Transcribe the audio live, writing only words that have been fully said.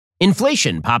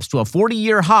Inflation pops to a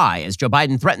 40-year high as Joe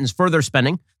Biden threatens further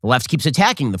spending, the left keeps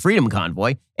attacking the Freedom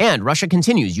Convoy, and Russia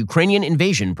continues Ukrainian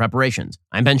invasion preparations.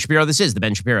 I'm Ben Shapiro. This is The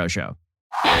Ben Shapiro Show.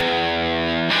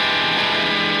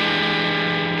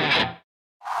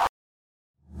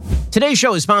 Today's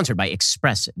show is sponsored by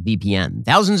ExpressVPN.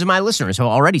 Thousands of my listeners have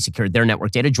already secured their network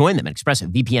data. Join them at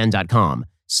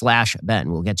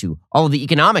expressvpn.com/Ben. We'll get to all of the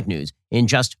economic news in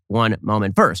just one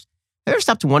moment. First, have you ever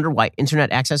stopped to wonder why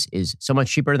internet access is so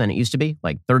much cheaper than it used to be?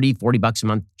 Like $30-$40 a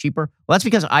month cheaper? Well, that's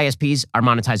because ISPs are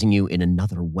monetizing you in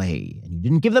another way. And you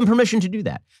didn't give them permission to do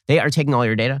that. They are taking all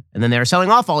your data, and then they're selling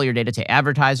off all your data to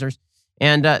advertisers.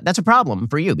 And that's a problem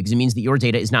for you because it means that your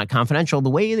data is not confidential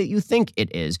the way that you think it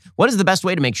is. What is the best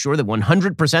way to make sure that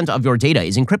 100% of your data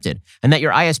is encrypted and that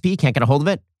your ISP can't get a hold of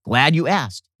it? Glad you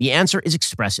asked. The answer is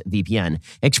ExpressVPN.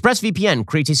 ExpressVPN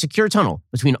creates a secure tunnel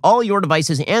between all your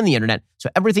devices and the internet,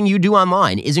 so everything you do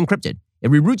online is encrypted.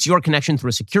 It reroutes your connection through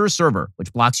a secure server,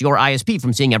 which blocks your ISP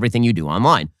from seeing everything you do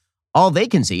online. All they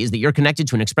can see is that you're connected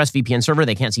to an ExpressVPN server.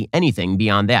 They can't see anything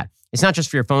beyond that. It's not just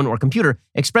for your phone or computer.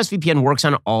 ExpressVPN works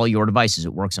on all your devices.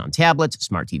 It works on tablets,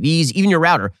 smart TVs, even your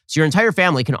router, so your entire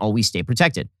family can always stay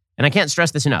protected. And I can't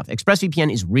stress this enough.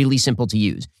 ExpressVPN is really simple to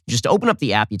use. You just open up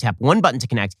the app, you tap one button to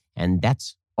connect, and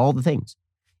that's all the things.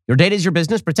 Your data is your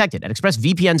business. Protected at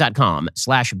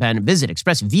expressvpn.com/Ben. Visit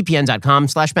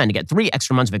expressvpn.com/Ben to get 3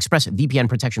 extra months of ExpressVPN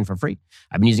protection for free.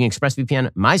 I've been using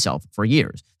ExpressVPN myself for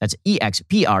years. That's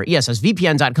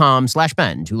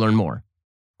expressvpn.com/Ben to learn more.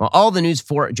 Well, all the news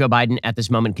for Joe Biden at this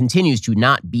moment continues to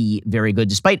not be very good,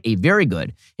 despite a very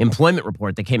good employment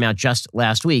report that came out just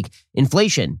last week.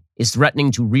 Inflation is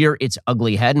threatening to rear its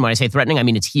ugly head. And when I say threatening, I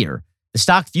mean it's here. The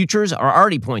stock futures are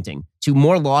already pointing to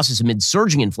more losses amid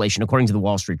surging inflation, according to the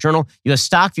Wall Street Journal. U.S.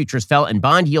 stock futures fell and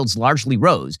bond yields largely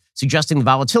rose, suggesting the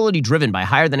volatility driven by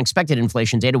higher than expected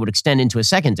inflation data would extend into a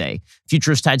second day.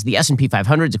 Futures tied to the S&P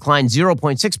 500 declined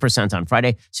 0.6% on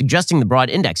Friday, suggesting the broad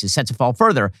index is set to fall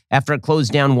further after it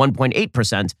closed down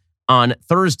 1.8% on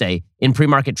Thursday. In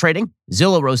pre-market trading,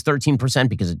 Zillow rose 13%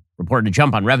 because it reported a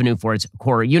jump on revenue for its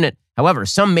core unit. However,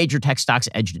 some major tech stocks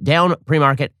edged down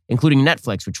pre-market, including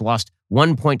Netflix, which lost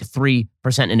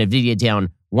 1.3%, and Nvidia down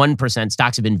 1%.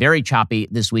 Stocks have been very choppy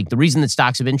this week. The reason that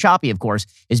stocks have been choppy, of course,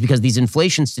 is because these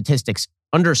inflation statistics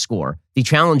underscore the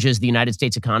challenges the United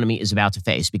States economy is about to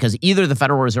face, because either the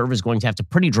Federal Reserve is going to have to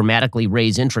pretty dramatically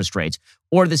raise interest rates,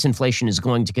 or this inflation is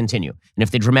going to continue. And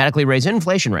if they dramatically raise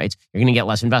inflation rates, you're going to get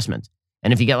less investment.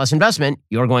 And if you get less investment,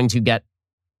 you're going to get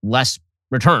less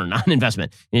return on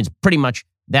investment. And it's pretty much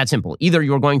that simple. Either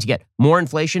you're going to get more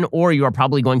inflation or you are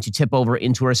probably going to tip over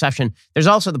into a recession. There's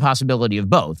also the possibility of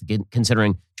both,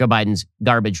 considering Joe Biden's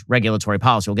garbage regulatory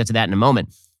policy. We'll get to that in a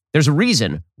moment. There's a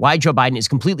reason why Joe Biden is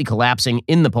completely collapsing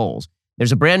in the polls.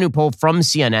 There's a brand new poll from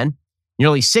CNN.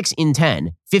 Nearly 6 in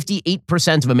 10,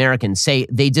 58% of Americans say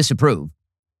they disapprove.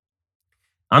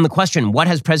 On the question, what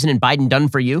has President Biden done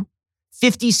for you?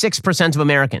 56% of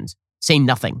Americans say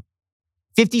nothing.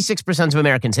 56% of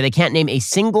Americans say they can't name a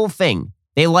single thing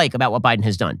they like about what Biden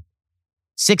has done.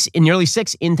 Nearly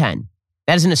 6 in 10.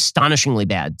 That is an astonishingly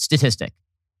bad statistic.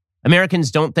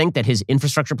 Americans don't think that his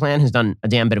infrastructure plan has done a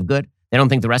damn bit of good. They don't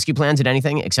think the rescue plan did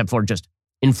anything except for just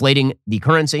inflating the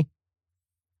currency.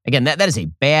 Again, that is a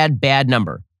bad, bad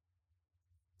number.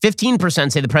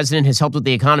 15% say the president has helped with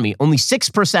the economy. Only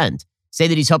 6% say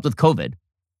that he's helped with COVID.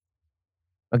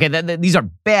 Okay, these are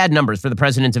bad numbers for the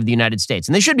president of the United States.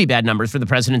 And they should be bad numbers for the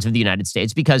president of the United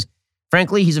States because,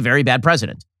 frankly, he's a very bad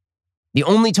president. The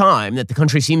only time that the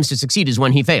country seems to succeed is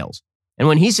when he fails. And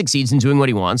when he succeeds in doing what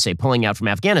he wants, say pulling out from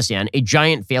Afghanistan, a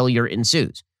giant failure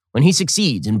ensues. When he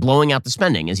succeeds in blowing out the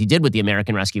spending, as he did with the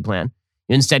American Rescue Plan,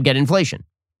 you instead get inflation.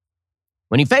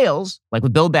 When he fails, like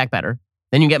with Build Back Better,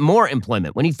 then you get more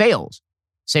employment. When he fails,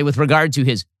 say with regard to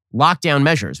his lockdown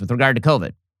measures with regard to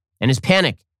COVID and his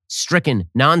panic-stricken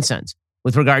nonsense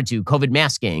with regard to COVID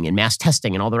masking and mass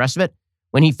testing and all the rest of it,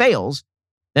 when he fails,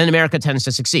 then America tends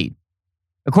to succeed.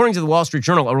 According to the Wall Street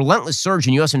Journal, a relentless surge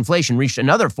in U.S. inflation reached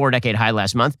another 4-decade high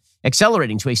last month,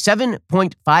 accelerating to a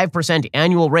 7.5%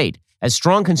 annual rate as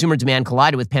strong consumer demand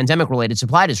collided with pandemic-related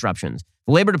supply disruptions.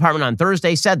 The Labor Department on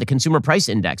Thursday said the Consumer Price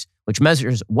Index, which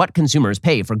measures what consumers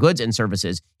pay for goods and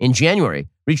services, in January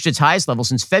reached its highest level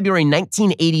since February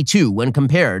 1982 when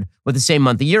compared with the same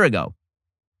month a year ago.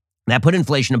 That put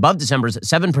inflation above December's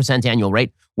 7% annual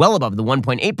rate, well above the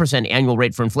 1.8% annual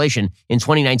rate for inflation in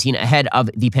 2019 ahead of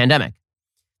the pandemic.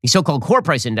 The so-called Core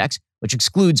Price Index, which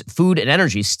excludes food and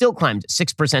energy, still climbed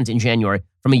 6% in January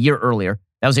from a year earlier.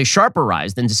 That was a sharper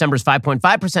rise than December's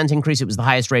 5.5% increase. It was the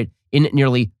highest rate in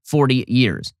nearly 40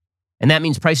 years. And that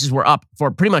means prices were up for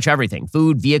pretty much everything: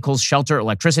 food, vehicles, shelter,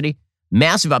 electricity.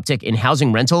 massive uptick in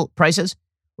housing rental prices,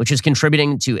 which is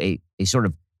contributing to a sort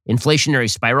of inflationary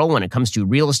spiral when it comes to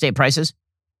real estate prices.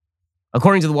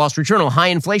 According to the Wall Street Journal, high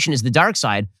inflation is the dark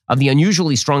side of the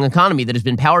unusually strong economy that has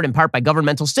been powered in part by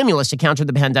governmental stimulus to counter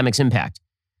the pandemic's impact.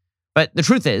 But the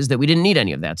truth is that we didn't need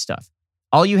any of that stuff.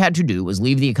 All you had to do was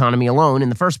leave the economy alone in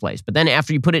the first place. But then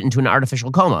after you put it into an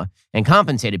artificial coma and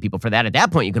compensated people for that, at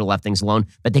that point you could have left things alone,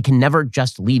 but they can never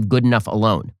just leave good enough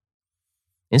alone.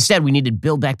 Instead, we needed to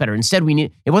build back better. Instead,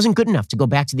 it wasn't good enough to go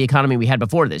back to the economy we had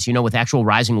before this, with actual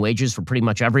rising wages for pretty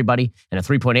much everybody and a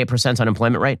 3.8%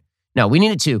 unemployment rate. No, we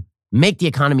needed to make the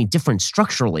economy different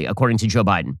structurally, according to Joe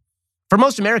Biden. For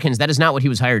most Americans, that is not what he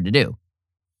was hired to do.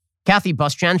 Kathy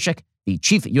Boschanchik, the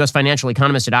chief U.S. financial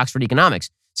economist at Oxford Economics,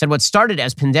 said what started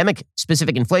as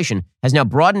pandemic-specific inflation has now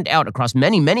broadened out across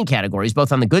many, many categories,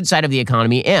 both on the goods side of the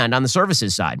economy and on the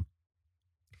services side.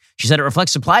 She said it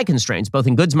reflects supply constraints, both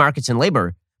in goods markets and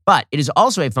labor, but it is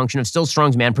also a function of still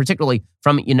strong demand, particularly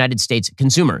from United States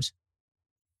consumers.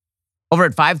 Over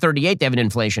at 538, they have an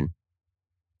inflation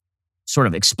sort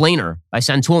of explainer by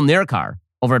Santul Nirkar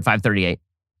over at 538,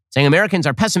 saying Americans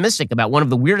are pessimistic about one of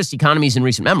the weirdest economies in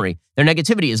recent memory. Their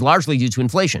negativity is largely due to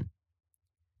inflation.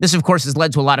 This, of course, has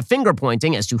led to a lot of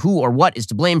finger-pointing as to who or what is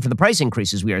to blame for the price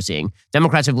increases we are seeing.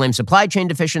 Democrats have blamed supply chain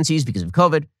deficiencies because of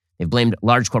COVID. They've blamed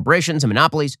large corporations and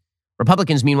monopolies.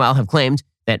 Republicans, meanwhile, have claimed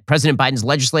that President Biden's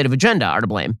legislative agenda are to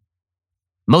blame.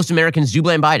 Most Americans do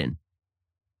blame Biden.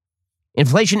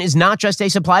 Inflation is not just a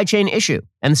supply chain issue,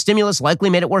 and the stimulus likely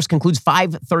made it worse, concludes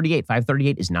 538.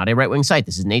 538 is not a right-wing site.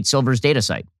 This is Nate Silver's data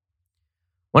site.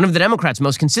 One of the Democrats'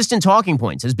 most consistent talking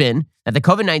points has been that the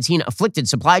COVID-19 afflicted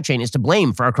supply chain is to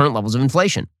blame for our current levels of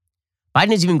inflation.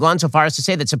 Biden has even gone so far as to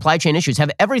say that supply chain issues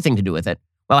have everything to do with it,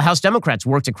 while House Democrats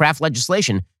work to craft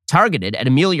legislation targeted at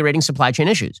ameliorating supply chain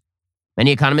issues.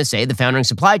 Many economists say the foundering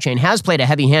supply chain has played a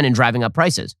heavy hand in driving up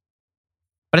prices.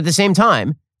 But at the same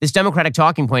time, this Democratic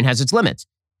talking point has its limits,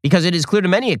 because it is clear to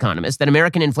many economists that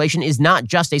American inflation is not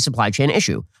just a supply chain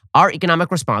issue. Our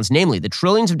economic response, namely the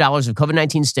trillions of dollars of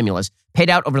COVID-19 stimulus paid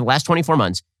out over the last 24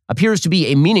 months, appears to be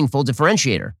a meaningful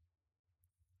differentiator.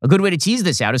 A good way to tease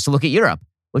this out is to look at Europe,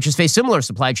 which has faced similar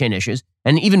supply chain issues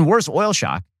and an even worse oil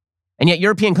shock. And yet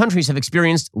European countries have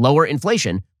experienced lower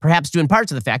inflation, perhaps due in part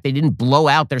to the fact they didn't blow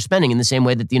out their spending in the same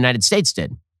way that the United States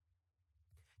did.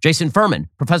 Jason Furman,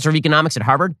 professor of economics at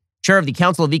Harvard, chair of the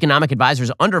Council of Economic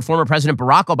Advisors under former President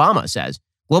Barack Obama, says,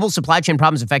 global supply chain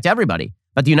problems affect everybody,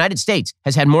 but the United States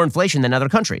has had more inflation than other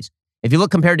countries. If you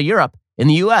look compared to Europe, in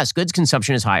the U.S., goods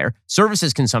consumption is higher,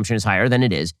 services consumption is higher than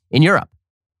it is in Europe.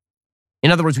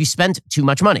 In other words, we spent too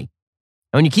much money.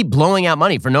 And when you keep blowing out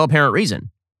money for no apparent reason,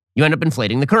 you end up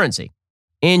inflating the currency.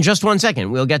 In just 1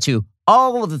 second, we'll get to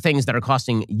all of the things that are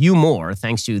costing you more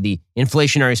thanks to the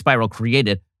inflationary spiral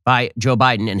created by Joe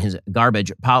Biden and his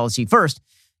garbage policy. First,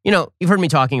 you've heard me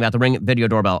talking about the Ring video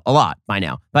doorbell a lot by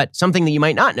now, but something that you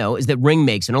might not know is that Ring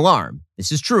makes an alarm.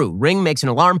 This is true. Ring makes an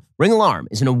alarm. Ring Alarm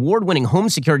is an award-winning home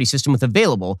security system with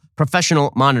available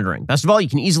professional monitoring. Best of all, you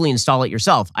can easily install it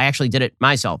yourself. I actually did it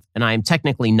myself, and I am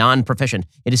technically non-proficient.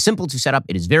 It is simple to set up.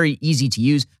 It is very easy to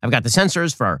use. I've got the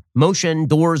sensors for motion,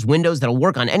 doors, windows that'll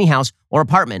work on any house or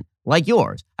apartment like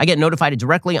yours. I get notified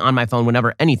directly on my phone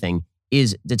whenever anything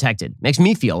is detected. Makes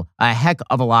me feel a heck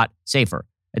of a lot safer.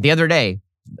 The other day,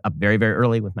 up very, very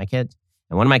early with my kids,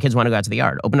 and one of my kids wanted to go out to the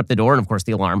yard, opened up the door, and of course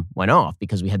the alarm went off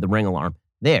because we had the Ring alarm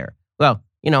there. Well,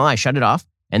 I shut it off,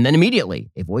 and then immediately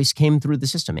a voice came through the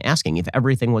system asking if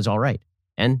everything was all right.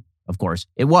 And of course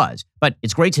it was. But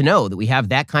it's great to know that we have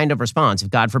that kind of response if,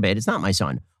 God forbid, it's not my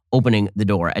son opening the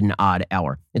door at an odd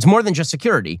hour. It's more than just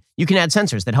security. You can add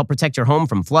sensors that help protect your home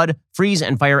from flood, freeze,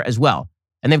 and fire as well.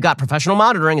 And they've got professional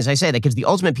monitoring, as I say, that gives the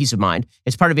ultimate peace of mind.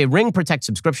 It's part of a Ring Protect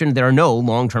subscription. There are no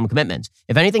long-term commitments.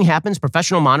 If anything happens,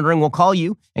 professional monitoring will call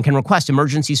you and can request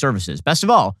emergency services. Best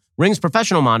of all, Ring's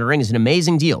professional monitoring is an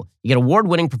amazing deal. You get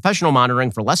award-winning professional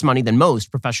monitoring for less money than most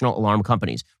professional alarm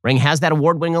companies. Ring has that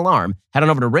award-winning alarm. Head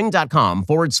on over to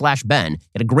ring.com/Ben.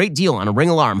 Get a great deal on a Ring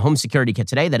Alarm home security kit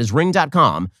today. That is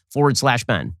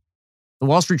ring.com/Ben. The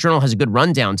Wall Street Journal has a good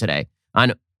rundown today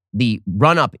on the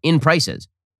run-up in prices.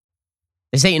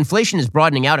 They say inflation is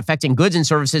broadening out, affecting goods and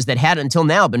services that had until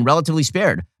now been relatively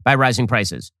spared by rising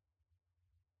prices.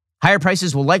 Higher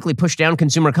prices will likely push down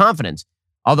consumer confidence,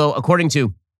 although according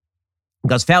to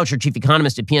Gus Foucher, chief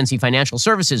economist at PNC Financial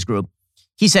Services Group,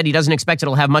 he said he doesn't expect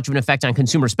it'll have much of an effect on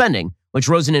consumer spending, which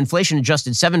rose in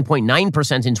inflation-adjusted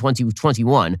 7.9% in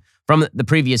 2021 from the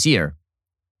previous year.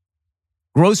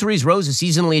 Groceries rose a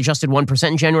seasonally adjusted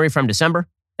 1% in January from December.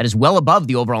 That is well above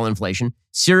the overall inflation.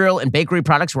 Cereal and bakery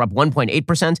products were up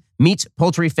 1.8%. Meats,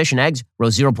 poultry, fish, and eggs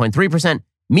rose 0.3%.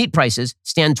 Meat prices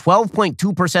stand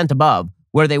 12.2% above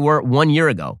where they were 1 year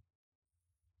ago.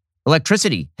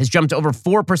 Electricity has jumped over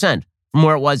 4% from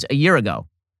where it was a year ago.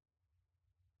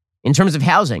 In terms of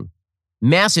housing,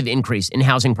 massive increase in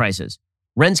housing prices.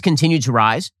 Rents continue to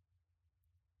rise.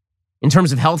 In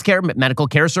terms of healthcare, medical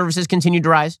care services continue to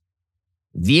rise.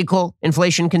 Vehicle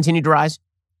inflation continued to rise.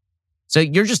 So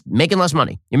you're just making less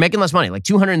money. You're making less money, like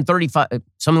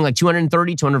something like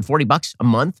 $240 a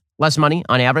month less money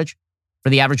on average for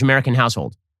the average American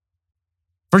household.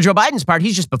 For Joe Biden's part,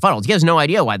 he's just befuddled. He has no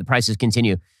idea why the prices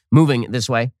continue moving this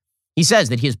way. He says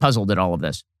that he is puzzled at all of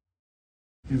this.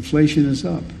 Inflation is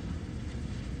up.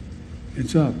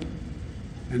 It's up.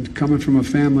 And coming from a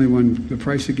family when the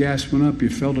price of gas went up, you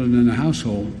felt it in the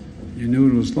household, you knew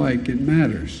what it was like, it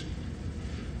matters.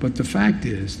 But the fact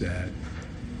is that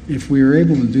if we are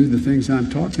able to do the things I'm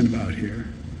talking about here,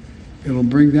 it'll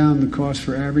bring down the cost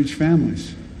for average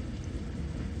families.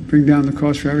 Bring down the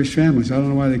cost for average families. I don't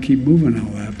know why they keep moving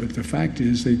all that, but the fact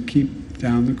is they keep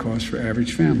down the cost for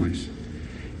average families.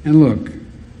 And look,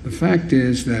 the fact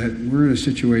is that we're in a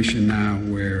situation now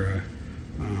where,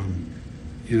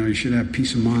 you should have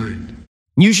peace of mind.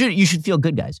 You should feel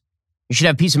good, guys. You should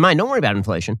have peace of mind. Don't worry about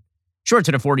inflation. Sure, it's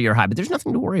at a 40-year high, but there's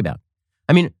nothing to worry about.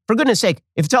 I mean, for goodness sake,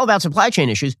 if it's all about supply chain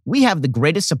issues, we have the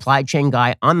greatest supply chain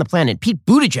guy on the planet, Pete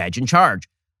Buttigieg, in charge.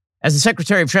 As the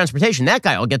Secretary of Transportation, that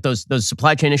guy will get those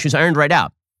supply chain issues ironed right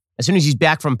out as soon as he's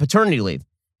back from paternity leave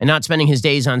and not spending his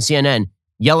days on CNN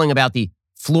yelling about the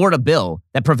Florida bill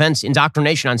that prevents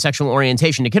indoctrination on sexual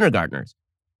orientation to kindergartners.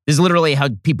 This is literally how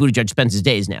Pete Buttigieg spends his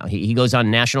days now. He goes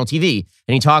on national TV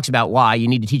and he talks about why you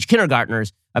need to teach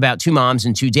kindergartners about two moms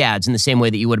and two dads in the same way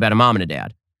that you would about a mom and a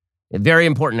dad. Very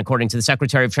important, according to the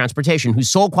Secretary of Transportation, whose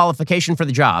sole qualification for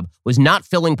the job was not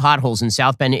filling potholes in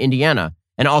South Bend, Indiana,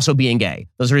 and also being gay.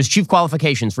 Those are his chief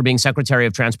qualifications for being Secretary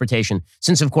of Transportation,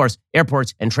 since, of course,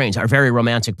 airports and trains are very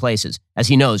romantic places, as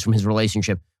he knows from his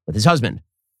relationship with his husband.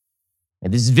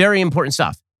 And this is very important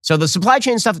stuff. So the supply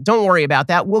chain stuff, don't worry about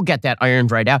that. We'll get that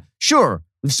ironed right out. Sure,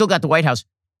 we've still got the White House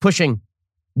pushing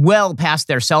well past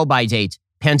their sell-by date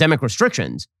pandemic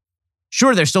restrictions.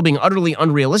 Sure, they're still being utterly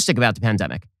unrealistic about the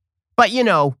pandemic. But,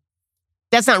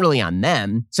 that's not really on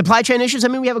them. Supply chain issues,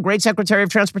 we have a great Secretary of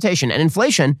Transportation. And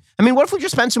inflation, what if we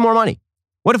just spent some more money?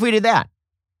 What if we did that?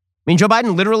 Joe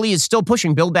Biden literally is still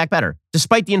pushing Build Back Better,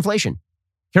 despite the inflation.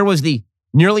 Here was the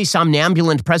nearly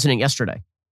somnambulant president yesterday.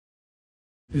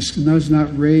 This does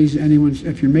not raise anyone's,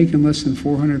 if you're making less than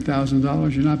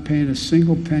 $400,000, you're not paying a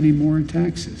single penny more in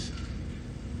taxes.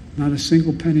 Not a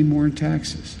single penny more in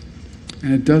taxes.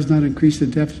 And it does not increase the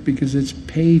deficit because it's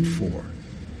paid for.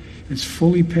 It's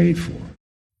fully paid for.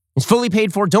 It's fully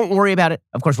paid for. Don't worry about it.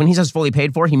 Of course, when he says fully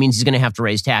paid for, he means he's going to have to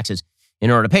raise taxes in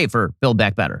order to pay for Build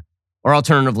Back Better, or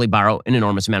alternatively borrow an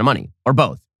enormous amount of money, or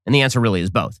both. And the answer really is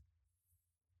both.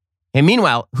 And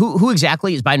meanwhile, who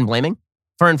exactly is Biden blaming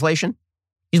for inflation?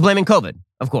 He's blaming COVID,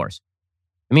 of course.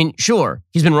 Sure,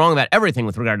 he's been wrong about everything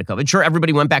with regard to COVID. Sure,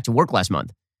 everybody went back to work last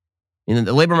month. And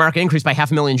the labor market increased by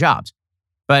 500,000 jobs.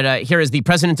 But here is the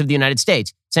president of the United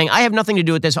States saying, I have nothing to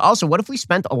do with this. Also, what if we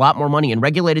spent a lot more money and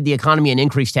regulated the economy and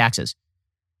increased taxes?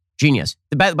 Genius.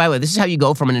 By the way, this is how you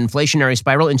go from an inflationary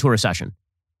spiral into a recession.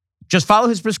 Just follow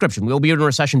his prescription. We'll be in a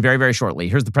recession very, very shortly.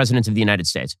 Here's the president of the United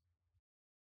States.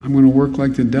 I'm going to work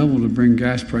like the devil to bring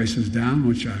gas prices down,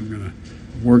 which I'm going to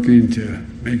working to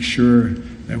make sure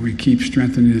that we keep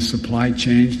strengthening the supply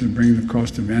chains to bring the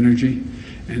cost of energy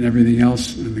and everything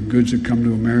else and the goods that come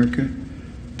to America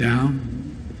down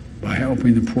by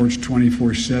helping the ports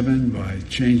 24/7, by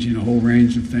changing a whole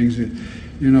range of things that,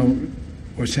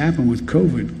 what's happened with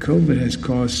COVID has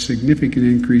caused significant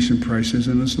increase in prices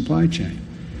in the supply chain.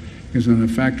 Because when a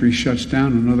factory shuts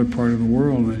down in another part of the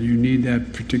world and you need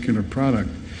that particular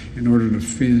product in order to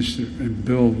finish and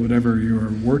build whatever you're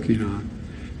working on,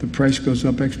 the price goes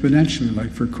up exponentially,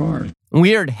 like for cars.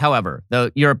 Weird, however,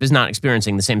 though Europe is not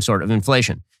experiencing the same sort of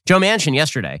inflation. Joe Manchin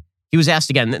yesterday, he was asked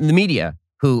again, the media,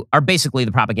 who are basically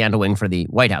the propaganda wing for the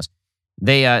White House,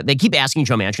 they keep asking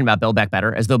Joe Manchin about Build Back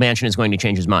Better as though Manchin is going to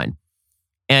change his mind.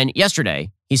 And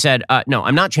yesterday, he said, no,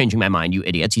 I'm not changing my mind, you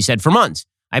idiots. He said, for months,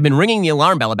 I've been ringing the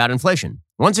alarm bell about inflation.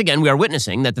 Once again, we are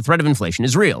witnessing that the threat of inflation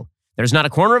is real. There's not a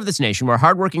corner of this nation where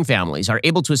hardworking families are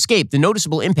able to escape the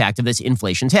noticeable impact of this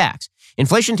inflation tax.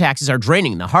 Inflation taxes are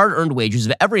draining the hard-earned wages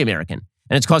of every American,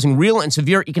 and it's causing real and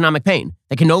severe economic pain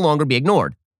that can no longer be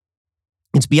ignored.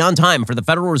 It's beyond time for the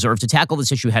Federal Reserve to tackle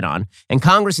this issue head-on, and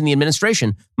Congress and the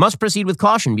administration must proceed with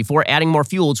caution before adding more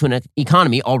fuel to an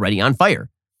economy already on fire.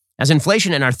 As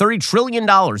inflation and our $30 trillion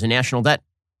in national debt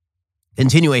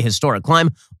continue a historic climb.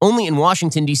 Only in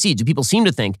Washington, D.C. do people seem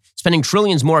to think spending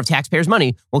trillions more of taxpayers'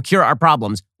 money will cure our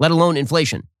problems, let alone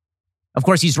inflation. Of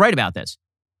course, he's right about this,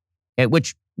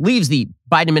 which leaves the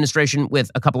Biden administration with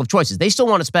a couple of choices. They still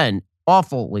want to spend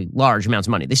awfully large amounts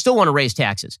of money. They still want to raise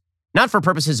taxes, not for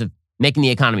purposes of making the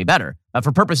economy better, but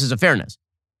for purposes of fairness.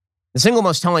 The single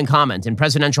most telling comment in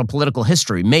presidential political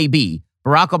history may be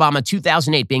Barack Obama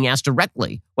 2008 being asked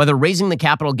directly whether raising the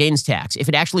capital gains tax, if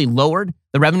it actually lowered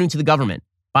the revenue to the government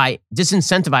by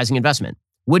disincentivizing investment,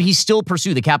 would he still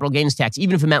pursue the capital gains tax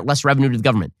even if it meant less revenue to the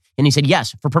government? And he said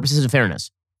yes, for purposes of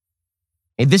fairness.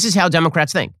 This is how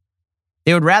Democrats think.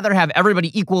 They would rather have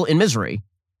everybody equal in misery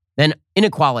than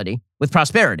inequality with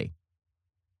prosperity.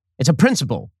 It's a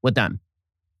principle with them.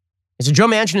 And so Joe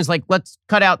Manchin is like, let's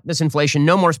cut out this inflation,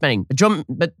 no more spending.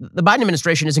 But the Biden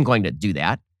administration isn't going to do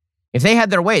that. If they had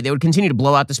their way, they would continue to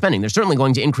blow out the spending. They're certainly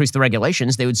going to increase the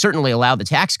regulations. They would certainly allow the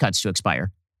tax cuts to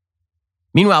expire.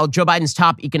 Meanwhile, Joe Biden's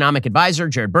top economic advisor,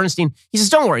 Jared Bernstein, he says,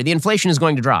 don't worry, the inflation is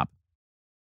going to drop.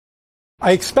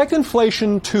 I expect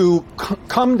inflation to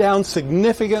come down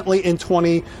significantly in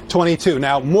 2022.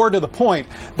 Now, more to the point,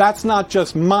 that's not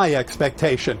just my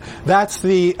expectation. That's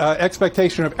the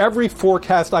expectation of every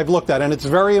forecast I've looked at, and it's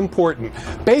very important.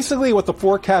 Basically, what the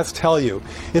forecasts tell you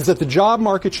is that the job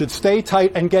market should stay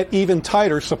tight and get even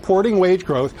tighter, supporting wage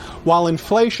growth, while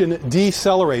inflation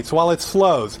decelerates, while it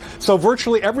slows. So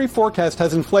virtually every forecast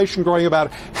has inflation growing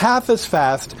about half as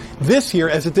fast this year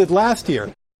as it did last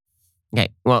year. Okay,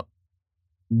 well,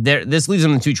 this leaves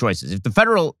them in two choices. If the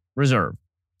Federal Reserve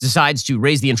decides to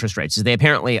raise the interest rates, as they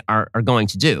apparently are going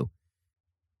to do,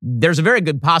 there's a very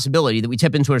good possibility that we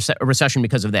tip into a recession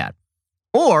because of that.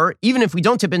 Or even if we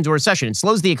don't tip into a recession, it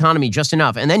slows the economy just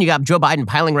enough. And then you got Joe Biden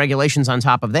piling regulations on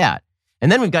top of that.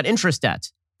 And then we've got interest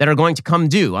debts that are going to come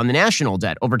due on the national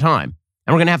debt over time.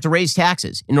 And we're going to have to raise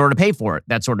taxes in order to pay for it,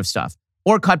 that sort of stuff.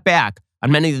 Or cut back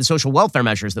on many of the social welfare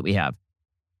measures that we have.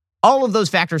 All of those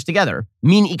factors together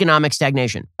mean economic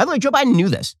stagnation. By the way, Joe Biden knew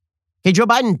this. Okay, Joe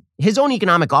Biden, his own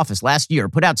economic office last year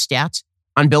put out stats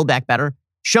on Build Back Better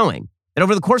showing that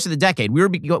over the course of the decade, we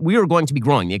were going to be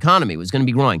growing. The economy was going to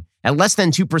be growing at less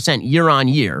than 2% year on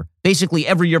year, basically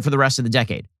every year for the rest of the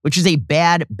decade, which is a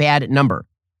bad, bad number.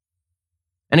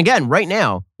 And again, right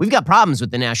now, we've got problems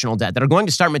with the national debt that are going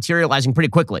to start materializing pretty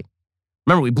quickly.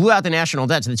 Remember, we blew out the national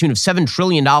debt to the tune of $7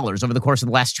 trillion over the course of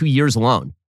the last 2 years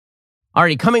alone.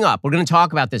 Alrighty, coming up, we're going to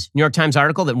talk about this New York Times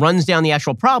article that runs down the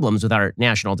actual problems with our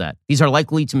national debt. These are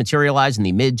likely to materialize in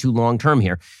the mid to long term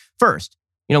here. First,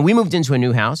 we moved into a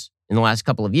new house in the last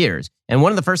couple of years. And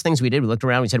one of the first things we did, we looked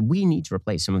around, we said, we need to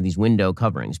replace some of these window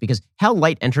coverings because how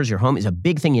light enters your home is a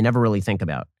big thing you never really think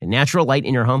about. And natural light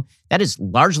in your home, that is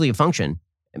largely a function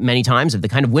many times of the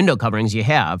kind of window coverings you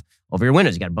have over your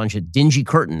windows. You got a bunch of dingy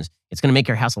curtains. It's going to make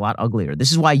your house a lot uglier.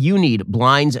 This is why you need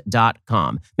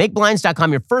Blinds.com. Make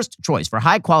Blinds.com your first choice for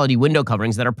high-quality window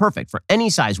coverings that are perfect for any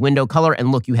size window, color,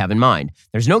 and look you have in mind.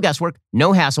 There's no guesswork,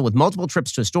 no hassle with multiple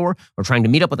trips to a store or trying to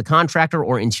meet up with a contractor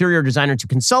or interior designer to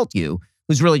consult you,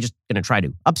 who's really just going to try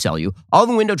to upsell you. All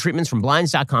the window treatments from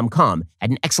Blinds.com come at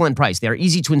an excellent price. They are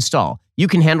easy to install. You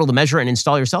can handle the measure and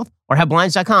install yourself or have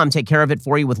Blinds.com take care of it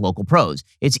for you with local pros.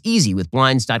 It's easy with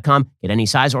Blinds.com. Get any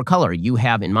size or color you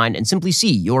have in mind and simply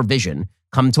see your vision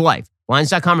come to life.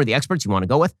 Blinds.com are the experts you want to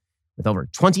go with over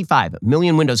 25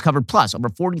 million windows covered, plus over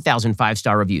 40,000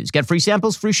 five-star reviews. Get free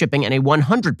samples, free shipping, and a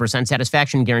 100%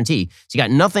 satisfaction guarantee, so you got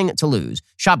nothing to lose.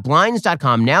 Shop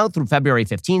Blinds.com now through February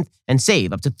 15th and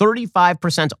save up to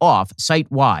 35% off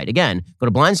site-wide. Again, go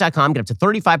to Blinds.com, get up to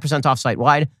 35% off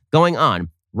site-wide, going on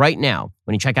right now.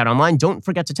 When you check out online, don't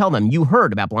forget to tell them you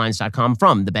heard about Blinds.com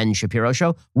from The Ben Shapiro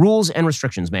Show. Rules and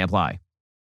restrictions may apply.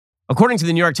 According to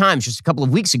the New York Times just a couple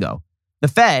of weeks ago, the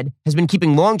Fed has been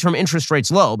keeping long-term interest rates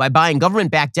low by buying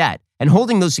government-backed debt and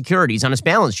holding those securities on its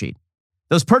balance sheet.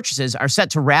 Those purchases are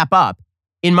set to wrap up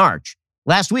in March.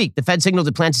 Last week, the Fed signaled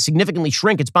it planned to significantly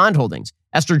shrink its bond holdings.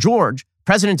 Esther George,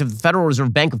 president of the Federal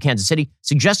Reserve Bank of Kansas City,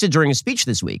 suggested during a speech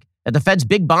this week that the Fed's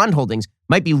big bond holdings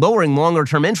might be lowering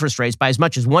longer-term interest rates by as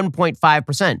much as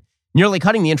 1.5%, nearly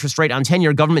cutting the interest rate on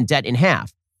 10-year government debt in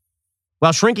half.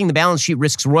 While shrinking the balance sheet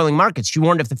risks roiling markets, she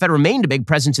warned if the Fed remained a big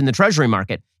presence in the Treasury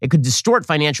market, it could distort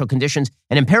financial conditions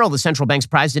and imperil the central bank's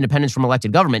prized independence from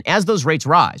elected government as those rates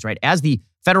rise, right? As the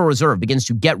Federal Reserve begins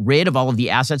to get rid of all of the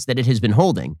assets that it has been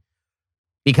holding,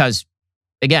 because,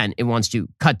 again, it wants to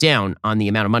cut down on the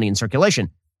amount of money in circulation.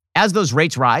 As those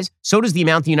rates rise, so does the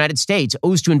amount the United States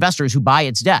owes to investors who buy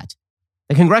its debt.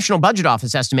 The Congressional Budget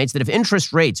Office estimates that if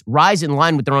interest rates rise in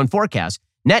line with their own forecasts,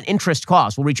 net interest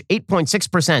costs will reach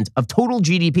 8.6% of total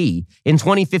GDP in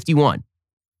 2051.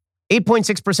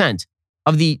 8.6%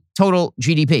 of the total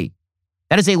GDP.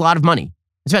 That is a lot of money.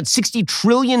 It's about $60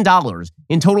 trillion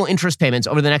in total interest payments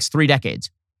over the next 3 decades.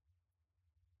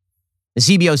 The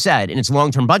CBO said in its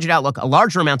long-term budget outlook, a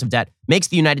larger amount of debt makes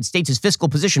the United States' fiscal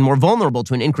position more vulnerable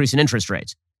to an increase in interest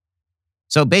rates.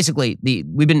 So basically,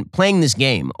 we've been playing this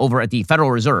game over at the Federal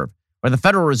Reserve, where the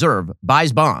Federal Reserve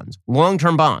buys bonds,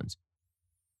 long-term bonds,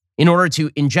 in order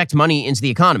to inject money into the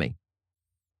economy.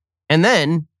 And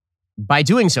then, by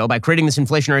doing so, by creating this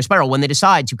inflationary spiral, when they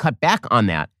decide to cut back on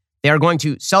that, they are going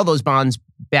to sell those bonds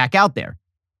back out there.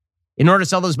 In order to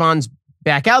sell those bonds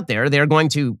back out there, they're going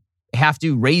to have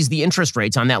to raise the interest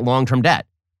rates on that long-term debt.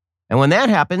 And when that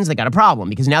happens, they got a problem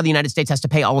because now the United States has to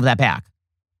pay all of that back.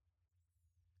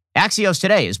 Axios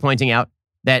today is pointing out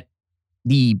that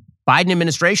the Biden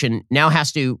administration now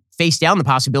has to face down the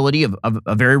possibility of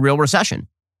a very real recession.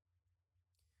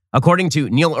 According to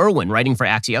Neil Irwin, writing for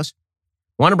Axios,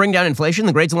 want to bring down inflation?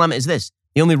 The great dilemma is this.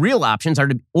 The only real options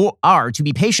are to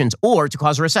be patient or to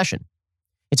cause a recession.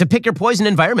 It's a pick-your-poison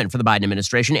environment for the Biden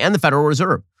administration and the Federal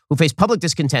Reserve, who face public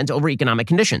discontent over economic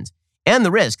conditions, and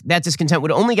the risk that discontent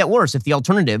would only get worse if the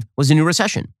alternative was a new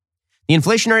recession. The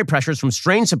inflationary pressures from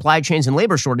strained supply chains and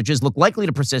labor shortages look likely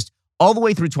to persist all the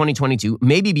way through 2022,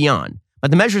 maybe beyond,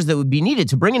 but the measures that would be needed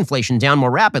to bring inflation down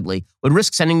more rapidly would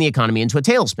risk sending the economy into a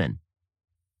tailspin.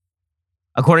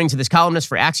 According to this columnist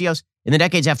for Axios, in the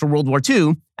decades after World War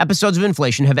II, episodes of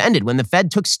inflation have ended when the Fed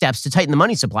took steps to tighten the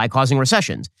money supply, causing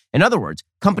recessions. In other words,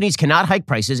 companies cannot hike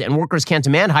prices and workers can't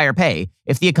demand higher pay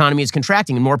if the economy is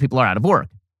contracting and more people are out of work.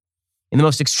 In the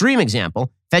most extreme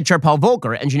example, Fed Chair Paul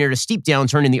Volcker engineered a steep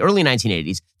downturn in the early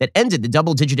 1980s that ended the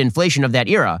double-digit inflation of that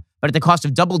era, but at the cost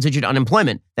of double-digit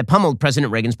unemployment that pummeled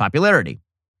President Reagan's popularity.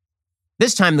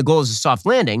 This time, the goal is a soft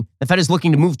landing. The Fed is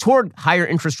looking to move toward higher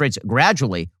interest rates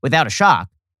gradually without a shock.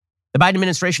 The Biden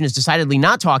administration is decidedly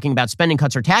not talking about spending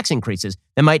cuts or tax increases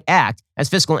that might act as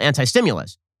fiscal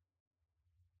anti-stimulus.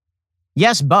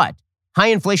 Yes, but high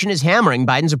inflation is hammering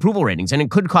Biden's approval ratings, and it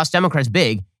could cost Democrats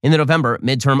big in the November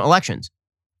midterm elections.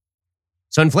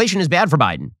 So inflation is bad for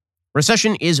Biden.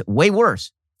 Recession is way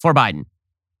worse for Biden.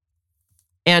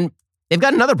 And they've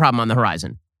got another problem on the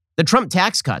horizon. The Trump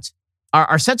tax cuts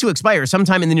are set to expire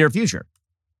sometime in the near future.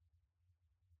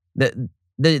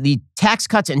 The Tax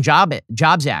Cuts and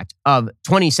Jobs Act of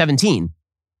 2017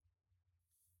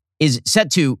 is set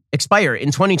to expire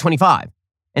in 2025,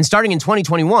 and starting in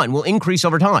 2021 will increase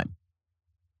over time.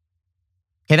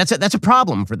 Okay, that's a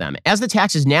problem for them. As the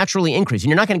taxes naturally increase, and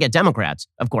you're not going to get Democrats,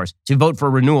 of course, to vote for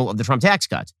a renewal of the Trump tax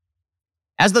cuts.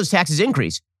 As those taxes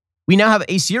increase, we now have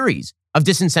a series of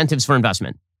disincentives for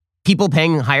investment. People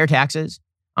paying higher taxes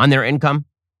on their income.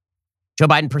 Joe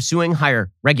Biden pursuing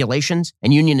higher regulations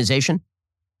and unionization.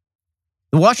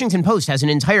 The Washington Post has an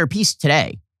entire piece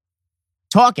today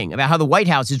talking about how the White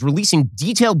House is releasing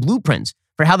detailed blueprints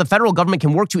for how the federal government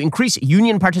can work to increase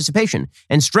union participation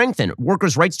and strengthen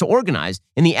workers' rights to organize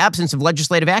in the absence of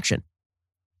legislative action.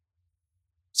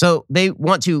 So they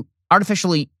want to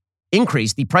artificially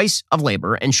increase the price of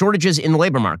labor and shortages in the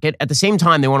labor market. At the same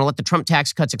time, they want to let the Trump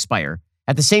tax cuts expire.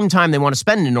 At the same time, they want to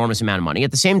spend an enormous amount of money.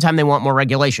 At the same time, they want more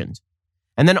regulations.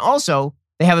 And then also,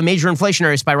 they have a major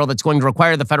inflationary spiral that's going to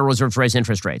require the Federal Reserve to raise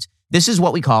interest rates. This is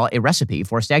what we call a recipe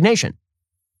for stagnation.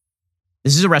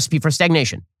 This is a recipe for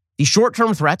stagnation. The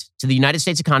short-term threat to the United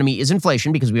States economy is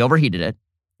inflation because we overheated it.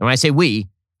 And when I say we,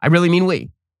 I really mean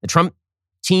we. The Trump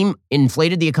team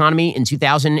inflated the economy in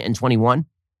 2020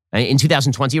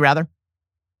 rather,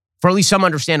 for at least some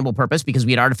understandable purpose because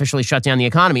we had artificially shut down the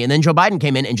economy. And then Joe Biden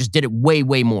came in and just did it way,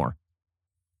 way more.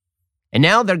 And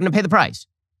now they're going to pay the price.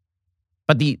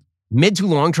 But the mid to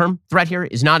long-term threat here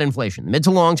is not inflation. The mid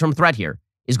to long-term threat here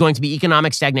is going to be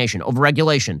economic stagnation,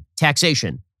 overregulation,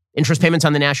 taxation, interest payments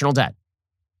on the national debt.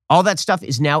 All that stuff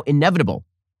is now inevitable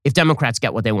if Democrats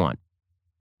get what they want.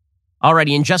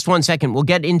 Alrighty, in just 1 second, we'll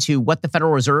get into what the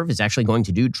Federal Reserve is actually going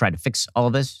to do to try to fix all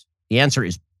of this. The answer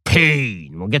is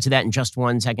pain. We'll get to that in just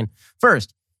 1 second.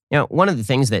 First, one of the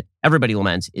things that everybody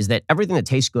laments is that everything that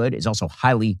tastes good is also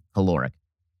highly caloric.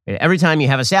 Every time you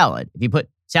have a salad, if you put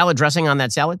salad dressing on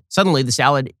that salad, suddenly the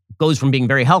salad goes from being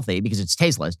very healthy because it's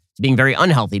tasteless to being very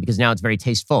unhealthy because now it's very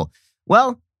tasteful.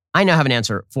 Well, I now have an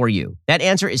answer for you. That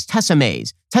answer is Tessa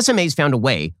May's. Tessa May's found a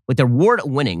way with their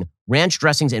award-winning ranch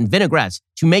dressings and vinaigrettes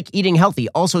to make eating healthy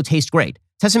also taste great.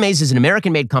 Tessa May's is an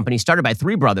American-made company started by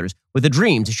 3 brothers with a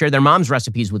dream to share their mom's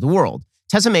recipes with the world.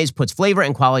 Tessa May's puts flavor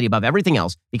and quality above everything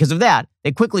else. Because of that,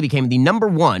 they quickly became the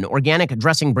 #1 organic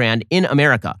dressing brand in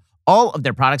America. All of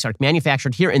their products are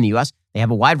manufactured here in the U.S. They have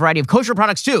a wide variety of kosher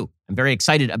products, too. I'm very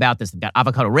excited about this. They've got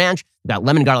avocado ranch, they've got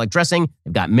lemon garlic dressing,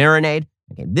 they've got marinade,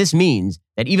 Okay, this means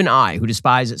that even I, who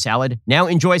despise salad, now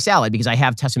enjoy salad because I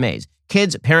have Tessemae's.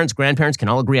 Kids, parents, grandparents can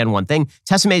all agree on one thing.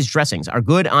 Tessemae's dressings are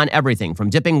good on everything, from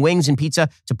dipping wings in pizza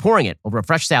to pouring it over a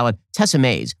fresh salad.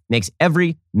 Tessemae's makes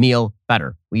every meal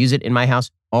better. We use it in my house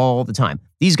all the time.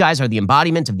 These guys are the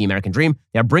embodiment of the American dream.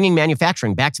 They are bringing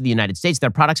manufacturing back to the United States. Their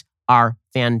products are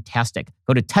fantastic.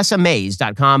 Go to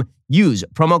tessemays.com, use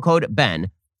promo code BEN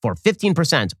for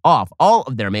 15% off all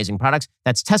of their amazing products.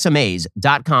 That's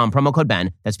tessemays.com, promo code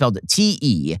BEN. That's spelled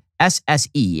TESSEMAES.com,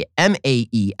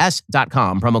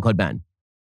 promo code BEN.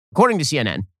 According to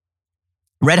CNN,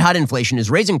 red-hot inflation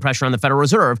is raising pressure on the Federal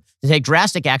Reserve to take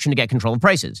drastic action to get control of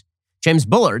prices. James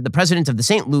Bullard, the president of the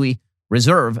St. Louis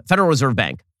Federal Reserve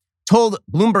Bank, told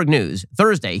Bloomberg News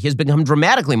Thursday he has become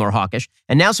dramatically more hawkish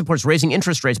and now supports raising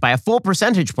interest rates by a full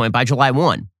percentage point by July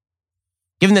 1.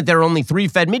 Given that there are only 3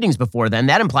 Fed meetings before then,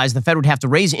 that implies the Fed would have to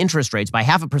raise interest rates by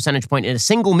half a percentage point in a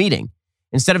single meeting,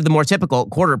 instead of the more typical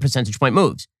quarter percentage point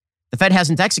moves. The Fed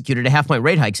hasn't executed a half-point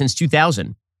rate hike since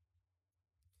 2000.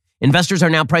 Investors are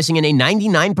now pricing in a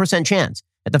 99% chance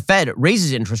that the Fed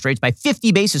raises interest rates by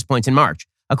 50 basis points in March,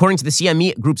 according to the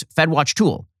CME Group's FedWatch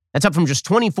tool. That's up from just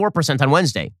 24% on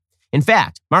Wednesday. In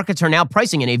fact, markets are now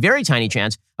pricing in a very tiny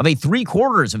chance of a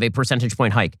 0.75 of a percentage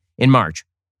point hike in March.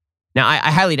 Now,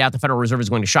 I highly doubt the Federal Reserve is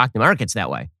going to shock the markets that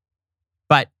way.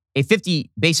 But a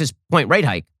 50 basis point rate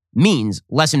hike means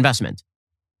less investment,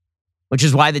 which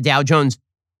is why the Dow Jones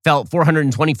fell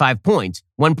 425 points,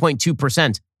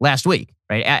 1.2% last week,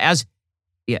 right?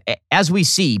 As we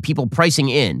see people pricing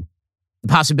in the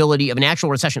possibility of an actual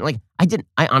recession,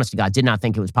 I honest to God did not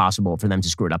think it was possible for them to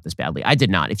screw it up this badly. I did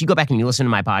not. If you go back and you listen to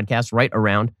my podcast right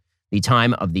around the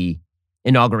time of the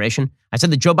inauguration, I said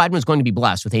that Joe Biden was going to be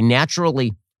blessed with a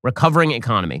naturally recovering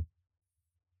economy.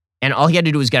 And all he had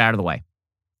to do was get out of the way.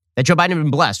 That Joe Biden had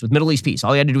been blessed with Middle East peace.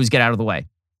 All he had to do was get out of the way.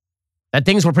 That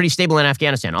things were pretty stable in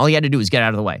Afghanistan. All he had to do was get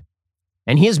out of the way.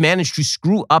 And he has managed to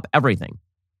screw up everything.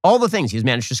 All the things he has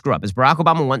managed to screw up. As Barack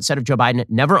Obama once said of Joe Biden,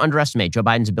 never underestimate Joe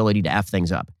Biden's ability to F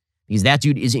things up. Because that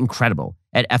dude is incredible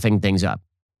at effing things up.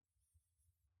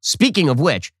 Speaking of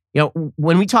which,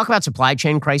 when we talk about supply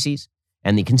chain crises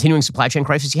and the continuing supply chain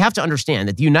crisis, you have to understand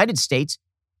that the United States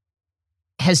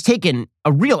has taken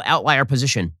a real outlier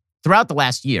position throughout the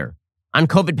last year on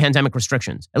COVID pandemic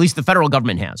restrictions. At least the federal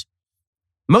government has.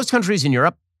 Most countries in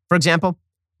Europe, for example,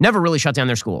 never really shut down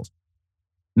their schools.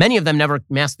 Many of them never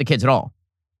masked the kids at all.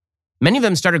 Many of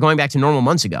them started going back to normal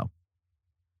months ago.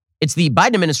 It's the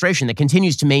Biden administration that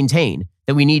continues to maintain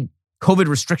that we need COVID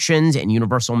restrictions and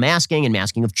universal masking and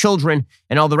masking of children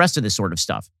and all the rest of this sort of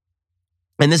stuff.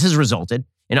 And this has resulted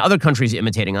in other countries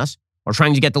imitating us or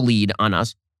trying to get the lead on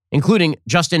us, including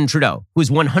Justin Trudeau, who is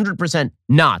 100%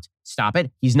 not, stop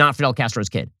it, he's not Fidel Castro's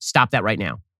kid. Stop that right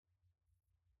now.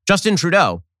 Justin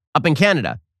Trudeau, up in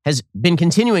Canada, has been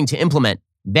continuing to implement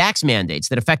vax mandates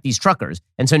that affect these truckers.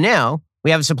 And so now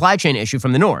we have a supply chain issue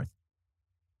from the north.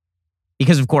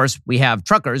 Because, of course, we have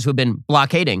truckers who have been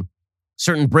blockading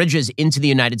certain bridges into the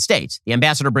United States. The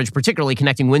Ambassador Bridge, particularly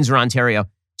connecting Windsor, Ontario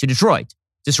to Detroit,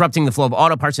 disrupting the flow of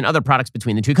auto parts and other products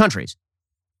between the two countries.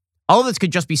 All of this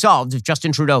could just be solved if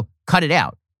Justin Trudeau cut it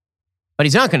out. But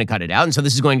he's not going to cut it out, and so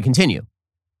this is going to continue.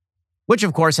 Which,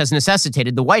 of course, has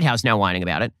necessitated the White House now whining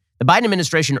about it. The Biden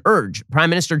administration urged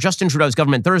Prime Minister Justin Trudeau's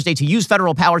government Thursday to use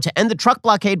federal power to end the truck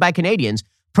blockade by Canadians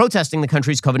protesting the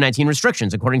country's COVID-19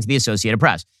 restrictions, according to the Associated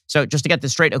Press. So just to get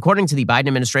this straight, according to the Biden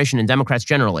administration and Democrats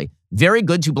generally, very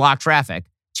good to block traffic,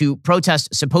 to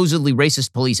protest supposedly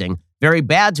racist policing, very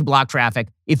bad to block traffic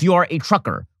if you are a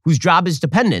trucker whose job is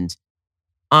dependent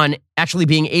on actually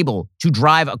being able to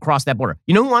drive across that border.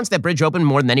 You know who wants that bridge open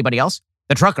more than anybody else?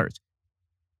 The truckers.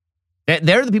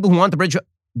 They're the people who want the bridge.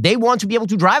 They want to be able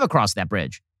to drive across that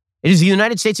bridge. It is the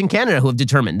United States and Canada who have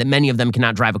determined that many of them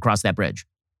cannot drive across that bridge.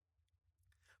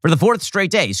 For the fourth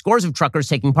straight day, scores of truckers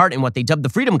taking part in what they dubbed the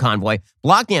Freedom Convoy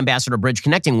blocked the Ambassador Bridge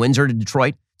connecting Windsor to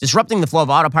Detroit, disrupting the flow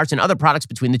of auto parts and other products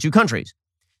between the two countries.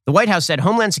 The White House said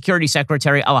Homeland Security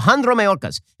Secretary Alejandro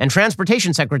Mayorkas and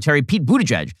Transportation Secretary Pete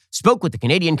Buttigieg spoke with the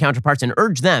Canadian counterparts and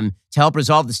urged them to help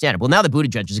resolve the stand-up. Well, now that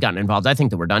Buttigieg has gotten involved, I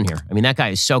think that we're done here. I mean, that guy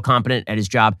is so competent at his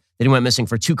job that he went missing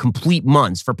for 2 complete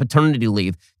months for paternity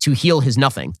leave to heal his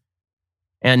nothing.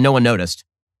 And no one noticed.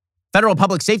 Federal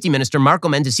Public Safety Minister Marco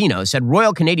Mendicino said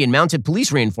Royal Canadian Mounted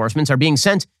Police reinforcements are being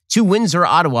sent to Windsor,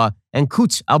 Ottawa, and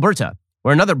Coutts, Alberta,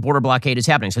 where another border blockade is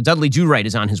happening. So Dudley Do-Right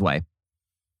is on his way.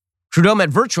 Trudeau met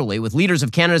virtually with leaders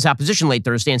of Canada's opposition late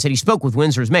Thursday and said he spoke with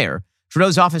Windsor's mayor.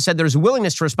 Trudeau's office said there's a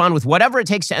willingness to respond with whatever it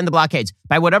takes to end the blockades.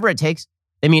 By whatever it takes,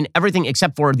 they mean everything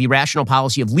except for the rational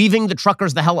policy of leaving the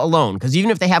truckers the hell alone. Because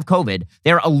even if they have COVID,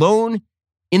 they're alone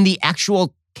in the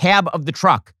actual cab of the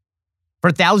truck.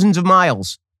 for thousands of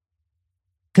miles.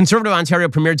 Conservative Ontario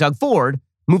Premier Doug Ford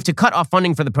moved to cut off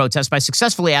funding for the protest by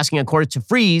successfully asking a court to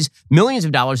freeze millions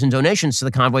of dollars in donations to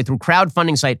the convoy through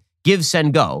crowdfunding site Give,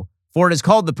 Send, Go. Ford has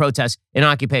called the protest an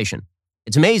occupation.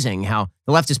 It's amazing how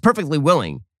the left is perfectly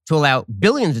willing to allow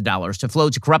billions of dollars to flow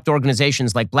to corrupt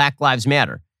organizations like Black Lives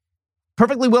Matter.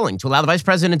 Perfectly willing to allow the Vice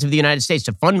President of the United States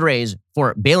to fundraise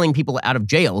for bailing people out of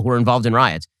jail who are involved in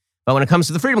riots. But when it comes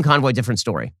to the Freedom Convoy, different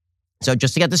story. So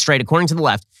just to get this straight, according to the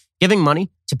left, giving money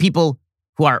to people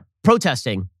who are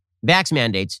protesting vax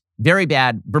mandates, very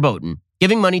bad, verboten.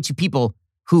 Giving money to people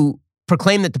who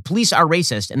proclaim that the police are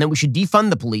racist and that we should defund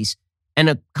the police and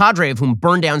a cadre of whom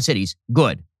burn down cities,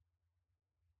 good.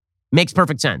 Makes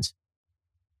perfect sense.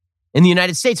 In the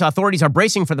United States, authorities are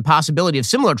bracing for the possibility of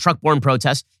similar truck-borne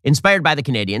protests inspired by the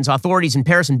Canadians. Authorities in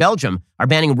Paris and Belgium are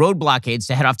banning road blockades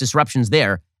to head off disruptions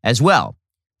there as well.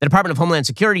 The Department of Homeland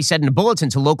Security said in a bulletin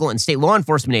to local and state law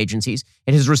enforcement agencies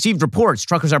it has received reports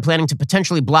truckers are planning to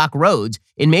potentially block roads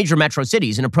in major metro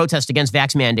cities in a protest against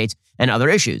vax mandates and other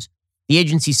issues. The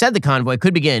agency said the convoy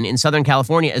could begin in Southern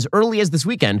California as early as this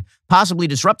weekend, possibly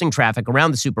disrupting traffic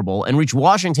around the Super Bowl, and reach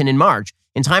Washington in March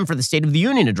in time for the State of the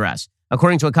Union address,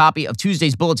 according to a copy of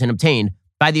Tuesday's bulletin obtained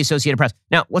by the Associated Press.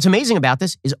 Now, what's amazing about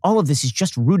this is all of this is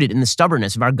just rooted in the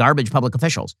stubbornness of our garbage public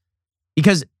officials.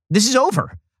 Because this is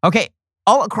over. Okay,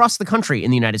 all across the country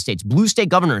in the United States, blue state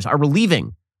governors are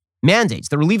relieving mandates.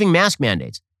 They're relieving mask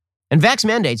mandates. And vax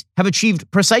mandates have achieved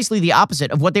precisely the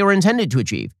opposite of what they were intended to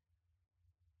achieve.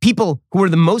 People who are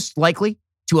the most likely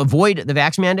to avoid the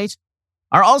vax mandates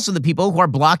are also the people who are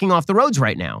blocking off the roads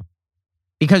right now.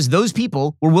 Because those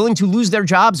people were willing to lose their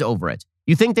jobs over it.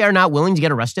 You think they are not willing to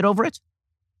get arrested over it?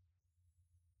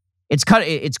 It's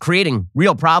creating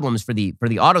real problems for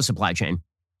the auto supply chain.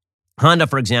 Honda,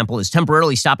 for example, is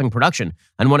temporarily stopping production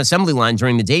on one assembly line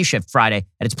during the day shift Friday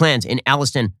at its plant in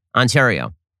Alliston,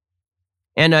 Ontario.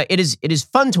 And it is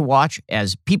fun to watch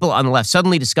as people on the left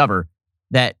suddenly discover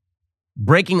that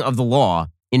breaking of the law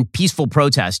in peaceful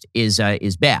protest is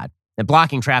bad, that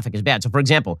blocking traffic is bad. So, for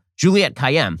example, Juliette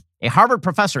Kayyem, a Harvard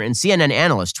professor and CNN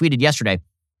analyst, tweeted yesterday,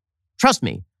 "Trust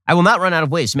me, I will not run out of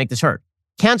ways to make this hurt.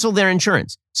 Cancel their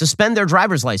insurance, suspend their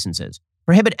driver's licenses,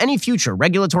 prohibit any future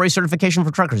regulatory certification for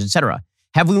truckers, etc.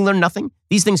 Have we learned nothing?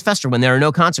 These things fester when there are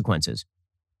no consequences.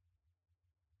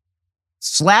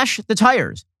 Slash the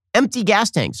tires, empty gas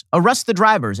tanks, arrest the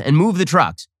drivers, and move the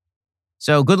trucks."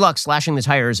 So good luck slashing the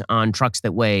tires on trucks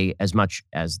that weigh as much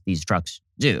as these trucks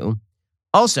do.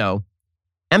 Also,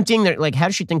 emptying their, how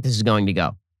does she think this is going to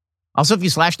go? Also, if you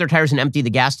slash their tires and empty the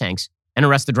gas tanks and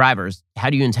arrest the drivers, how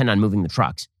do you intend on moving the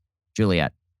trucks,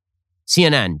 Juliet?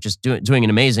 CNN just doing an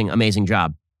amazing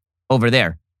job over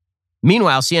there.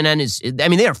 Meanwhile, CNN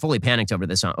they are fully panicked over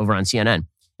this over on CNN.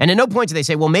 And at no point do they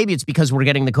say, well, maybe it's because we're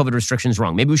getting the COVID restrictions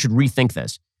wrong. Maybe we should rethink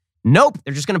this. Nope.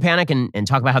 They're just going to panic and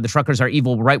talk about how the truckers are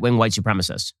evil right-wing white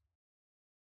supremacists.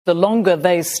 The longer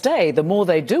they stay, the more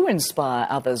they do inspire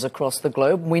others across the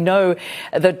globe. We know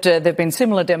that there have been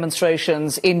similar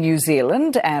demonstrations in New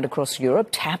Zealand and across Europe,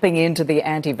 tapping into the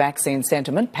anti-vaccine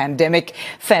sentiment, pandemic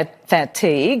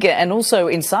fatigue, and also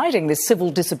inciting this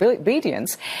civil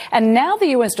disobedience. And now the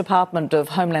US Department of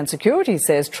Homeland Security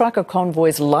says trucker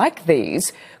convoys like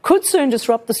these could soon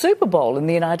disrupt the Super Bowl in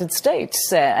the United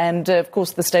States and, of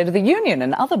course, the State of the Union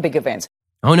and other big events.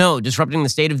 Oh, no, disrupting the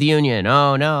State of the Union.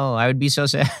 Oh, no, I would be so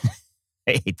sad.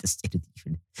 I hate the State of the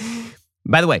Union.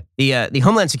 By the way, the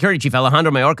Homeland Security Chief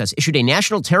Alejandro Mayorkas issued a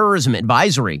national terrorism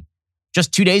advisory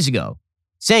just 2 days ago,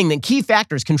 saying that key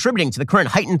factors contributing to the current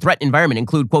heightened threat environment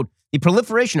include, quote, the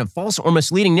proliferation of false or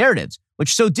misleading narratives,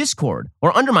 which sow discord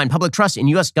or undermine public trust in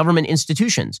U.S. government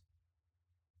institutions,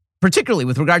 particularly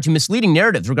with regard to misleading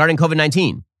narratives regarding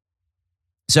COVID-19.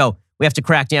 So we have to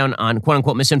crack down on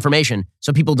quote-unquote misinformation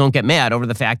so people don't get mad over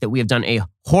the fact that we have done a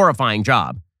horrifying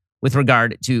job with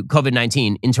regard to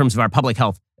COVID-19 in terms of our public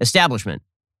health establishment.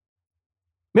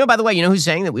 By the way, you know who's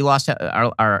saying that we lost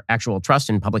our actual trust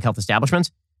in public health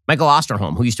establishments? Michael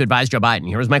Osterholm, who used to advise Joe Biden.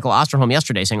 Here was Michael Osterholm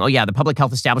yesterday saying, oh yeah, the public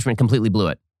health establishment completely blew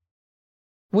it.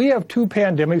 We have two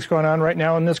pandemics going on right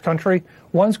now in this country.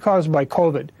 One's caused by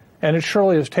COVID, and it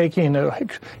surely is taking a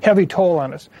heavy toll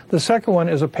on us. The second one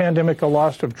is a pandemic of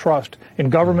loss of trust in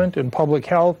government, in public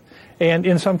health, and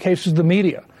in some cases the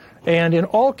media. And in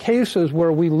all cases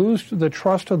where we lose the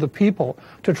trust of the people,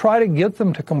 to try to get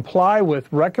them to comply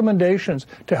with recommendations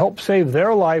to help save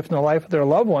their life and the life of their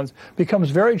loved ones becomes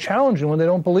very challenging when they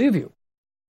don't believe you.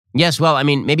 Yes, well,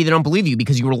 maybe they don't believe you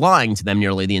because you were lying to them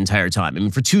nearly the entire time.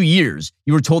 For 2 years,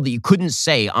 you were told that you couldn't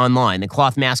say online that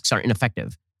cloth masks are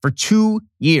ineffective. For 2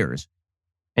 years.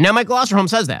 And now Michael Osterholm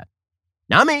says that.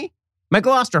 Not me.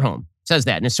 Michael Osterholm says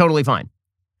that, and it's totally fine.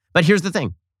 But here's the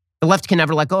thing. The left can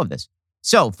never let go of this.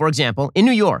 So, for example, in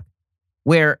New York,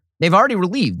 where they've already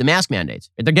relieved the mask mandates,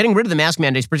 they're getting rid of the mask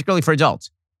mandates, particularly for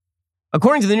adults.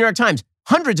 According to the New York Times,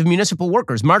 hundreds of municipal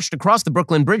workers marched across the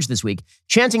Brooklyn Bridge this week,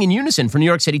 chanting in unison for New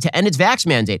York City to end its vax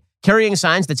mandate, carrying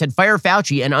signs that said "Fire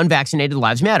Fauci" and "Unvaccinated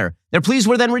Lives Matter." Their pleas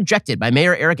were then rejected by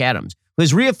Mayor Eric Adams, who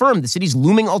has reaffirmed the city's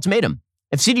looming ultimatum.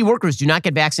 If city workers do not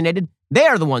get vaccinated, they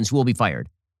are the ones who will be fired.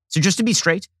 So just to be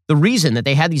straight, the reason that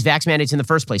they had these vax mandates in the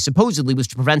first place supposedly was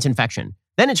to prevent infection.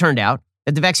 Then it turned out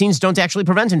that the vaccines don't actually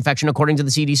prevent infection, according to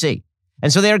the CDC.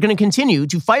 And so they are going to continue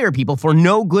to fire people for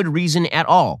no good reason at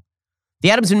all.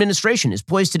 The Adams administration is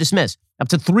poised to dismiss up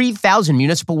to 3,000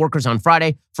 municipal workers on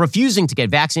Friday for refusing to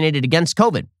get vaccinated against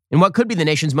COVID, in what could be the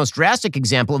nation's most drastic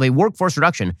example of a workforce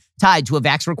reduction tied to a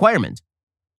vax requirement.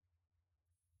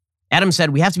 Adams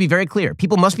said, "We have to be very clear.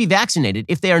 People must be vaccinated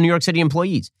if they are New York City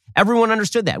employees. Everyone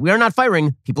understood that. We are not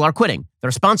firing. People are quitting. The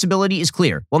responsibility is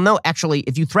clear." Well, no, actually,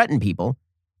 if you threaten people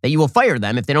that you will fire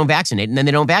them if they don't vaccinate, and then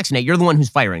they don't vaccinate, you're the one who's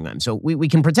firing them. So we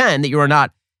can pretend that you are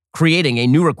not creating a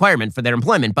new requirement for their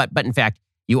employment, but in fact,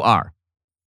 you are.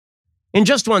 In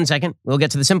just 1 second, we'll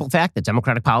get to the simple fact that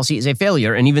Democratic policy is a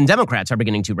failure, and even Democrats are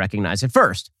beginning to recognize it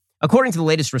first. According to the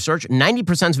latest research,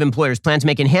 90% of employers plan to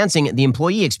make enhancing the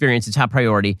employee experience a top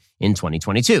priority in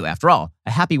 2022. After all,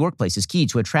 a happy workplace is key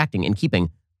to attracting and keeping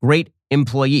great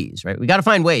employees, right? We got to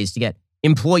find ways to get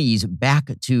employees back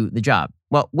to the job.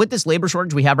 Well, with this labor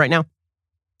shortage we have right now,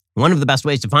 one of the best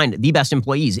ways to find the best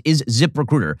employees is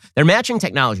ZipRecruiter. Their matching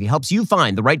technology helps you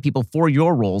find the right people for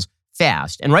your roles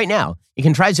fast. And right now, you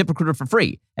can try ZipRecruiter for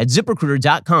free at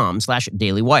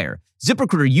ZipRecruiter.com/dailywire.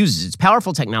 ZipRecruiter uses its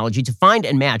powerful technology to find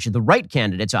and match the right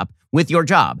candidates up with your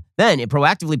job. Then it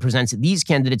proactively presents these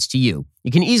candidates to you.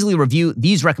 You can easily review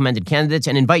these recommended candidates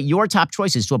and invite your top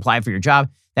choices to apply for your job.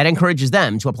 That encourages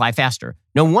them to apply faster.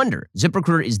 No wonder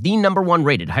ZipRecruiter is the #1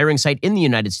 rated hiring site in the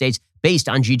United States based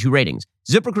on G2 ratings.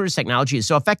 ZipRecruiter's technology is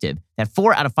so effective that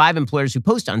 4 out of 5 employers who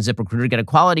post on ZipRecruiter get a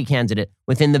quality candidate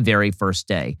within the very first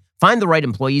day. Find the right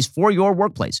employees for your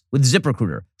workplace with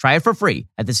ZipRecruiter. Try it for free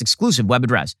at this exclusive web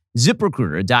address,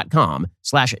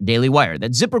 ZipRecruiter.com/dailywire.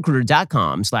 That's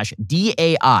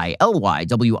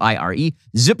ZipRecruiter.com/DAILYWIRE.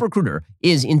 ZipRecruiter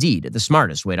is indeed the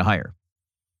smartest way to hire.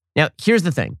 Now, here's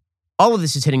the thing. All of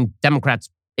this is hitting Democrats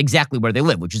exactly where they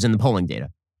live, which is in the polling data.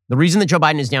 The reason that Joe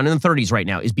Biden is down in the 30s right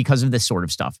now is because of this sort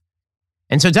of stuff.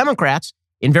 And so Democrats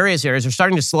in various areas are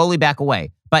starting to slowly back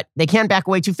away, but they can't back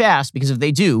away too fast because if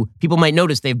they do, people might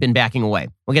notice they've been backing away.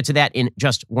 We'll get to that in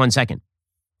just 1 second.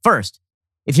 First,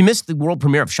 if you missed the world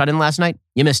premiere of Shut-In last night,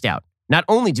 you missed out. Not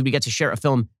only did we get to share a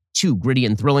film too gritty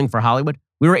and thrilling for Hollywood,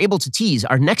 we were able to tease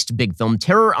our next big film,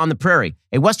 Terror on the Prairie,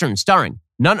 a Western starring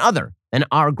none other than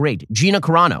our great Gina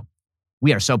Carano.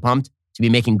 We are so pumped to be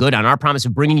making good on our promise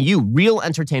of bringing you real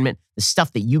entertainment, the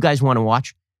stuff that you guys want to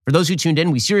watch. For those who tuned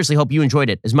in, we seriously hope you enjoyed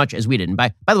it as much as we did. And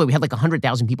by the way, we had like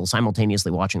 100,000 people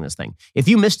simultaneously watching this thing. If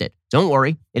you missed it, don't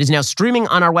worry. It is now streaming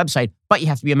on our website, but you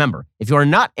have to be a member. If you are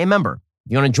not a member,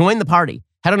 if you want to join the party,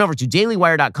 head on over to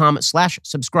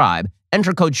dailywire.com/subscribe,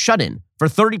 enter code SHUTIN for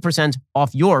 30%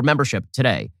 off your membership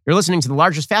today. You're listening to the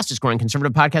largest, fastest growing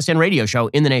conservative podcast and radio show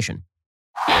in the nation.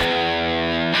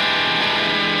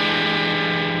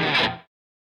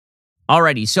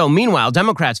 Alrighty, so meanwhile,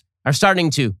 Democrats are starting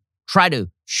to try to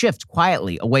shift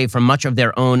quietly away from much of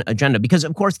their own agenda because,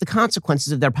 of course, the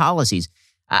consequences of their policies.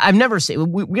 I've never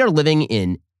seen, we are living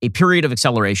in a period of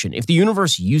acceleration. If the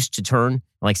universe used to turn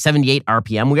like 78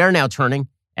 RPM, we are now turning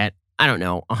at,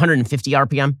 150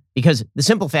 RPM because the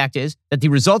simple fact is that the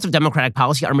results of Democratic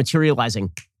policy are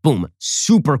materializing, boom,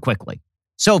 super quickly.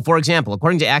 So, for example,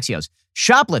 according to Axios,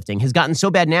 shoplifting has gotten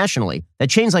so bad nationally that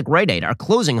chains like Rite Aid are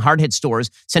closing hard-hit stores,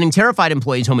 sending terrified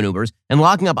employees home in Ubers, and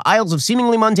locking up aisles of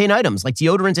seemingly mundane items like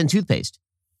deodorant and toothpaste.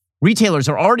 Retailers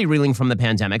are already reeling from the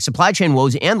pandemic, supply chain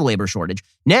woes, and the labor shortage.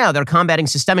 Now they're combating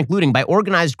systemic looting by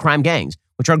organized crime gangs,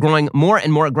 which are growing more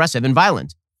and more aggressive and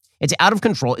violent. It's out of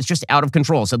control. It's just out of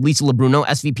control, said Lisa LeBruno,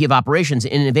 SVP of Operations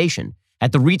and Innovation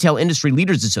at the Retail Industry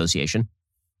Leaders Association.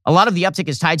 A lot of the uptick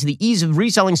is tied to the ease of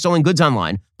reselling stolen goods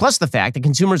online, plus the fact that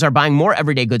consumers are buying more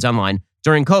everyday goods online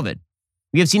during COVID.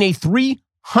 We have seen a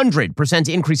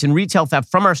 300% increase in retail theft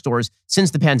from our stores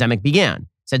since the pandemic began,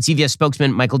 said CVS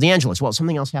spokesman Michael DeAngelis. Well,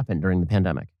 something else happened during the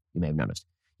pandemic, you may have noticed.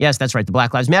 Yes, that's right, the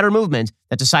Black Lives Matter movement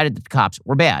that decided that the cops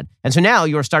were bad. And so now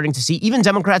you're starting to see even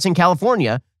Democrats in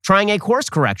California trying a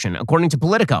course correction, according to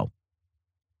Politico.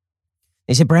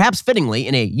 They say perhaps fittingly,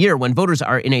 in a year when voters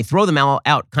are in a throw them all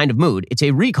out kind of mood, it's a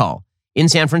recall in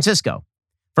San Francisco.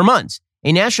 For months,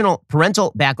 a national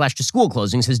parental backlash to school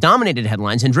closings has dominated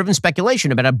headlines and driven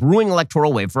speculation about a brewing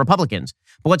electoral wave for Republicans.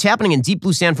 But what's happening in deep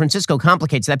blue San Francisco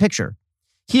complicates that picture.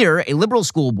 Here, a liberal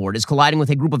school board is colliding with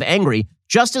a group of angry,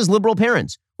 just as liberal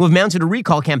parents who have mounted a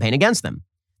recall campaign against them.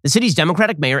 The city's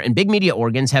Democratic mayor and big media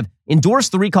organs have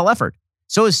endorsed the recall effort.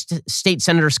 So is State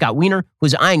Senator Scott Wiener, who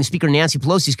is eyeing Speaker Nancy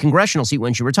Pelosi's congressional seat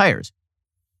when she retires.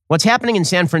 What's happening in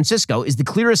San Francisco is the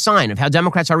clearest sign of how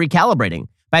Democrats are recalibrating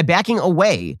by backing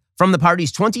away from the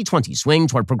party's 2020 swing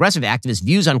toward progressive activist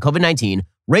views on COVID-19,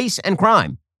 race, and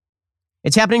crime.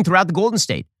 It's happening throughout the Golden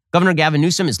State. Governor Gavin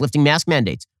Newsom is lifting mask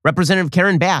mandates. Representative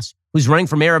Karen Bass, who's running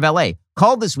for mayor of LA,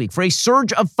 called this week for a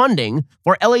surge of funding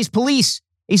for LA's police,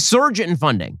 a surge in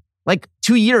funding, like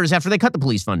 2 years after they cut the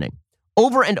police funding.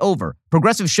 Over and over,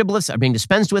 progressive shibboleths are being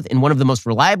dispensed with in one of the most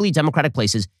reliably Democratic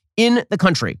places in the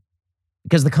country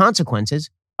because the consequences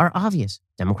are obvious.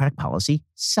 Democratic policy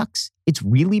sucks. It's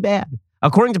really bad.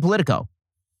 According to Politico,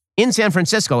 in San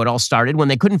Francisco, it all started when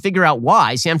they couldn't figure out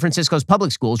why San Francisco's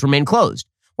public schools remained closed,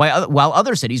 while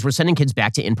other cities were sending kids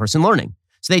back to in-person learning.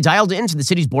 So they dialed into the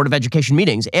city's Board of Education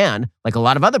meetings and, like a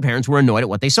lot of other parents, were annoyed at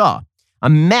what they saw. A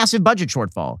massive budget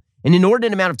shortfall, an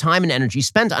inordinate amount of time and energy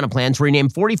spent on a plan to rename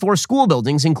 44 school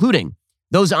buildings, including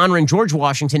those honoring George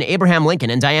Washington, Abraham Lincoln,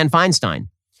 and Dianne Feinstein,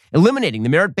 eliminating the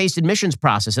merit-based admissions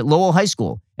process at Lowell High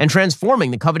School, and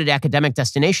transforming the coveted academic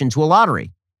destination to a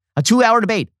lottery. A 2-hour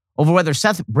debate over whether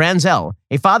Seth Branzel,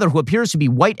 a father who appears to be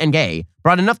white and gay,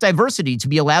 brought enough diversity to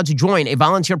be allowed to join a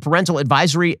volunteer parental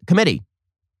advisory committee.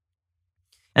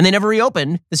 And they never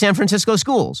reopened the San Francisco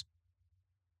schools.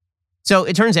 So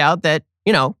it turns out that,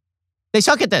 they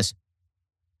suck at this.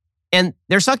 And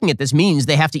their sucking at this means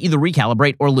they have to either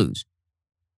recalibrate or lose.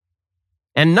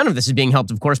 And none of this is being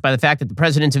helped, of course, by the fact that the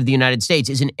President of the United States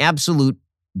is an absolute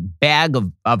bag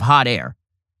of hot air.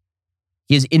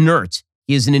 He is inert.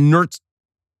 He is an inert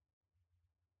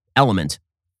element.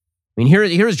 I mean,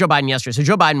 here's Joe Biden yesterday. So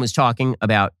Joe Biden was talking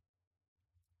about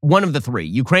one of the three,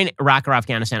 Ukraine, Iraq, or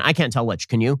Afghanistan. I can't tell which.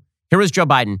 Can you? Here was Joe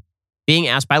Biden being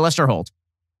asked by Lester Holt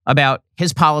about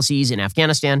his policies in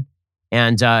Afghanistan.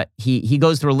 And he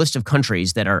goes through a list of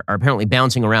countries that are apparently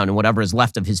bouncing around in whatever is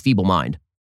left of his feeble mind.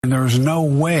 And there was no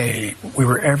way we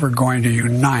were ever going to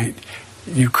unite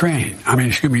Ukraine.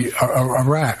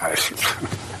 Iraq,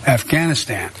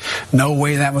 Afghanistan. No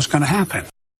way that was going to happen.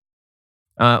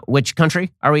 Which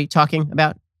country are we talking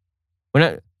about? We're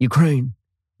not Ukraine,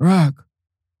 Iraq,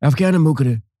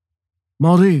 Afghanistan,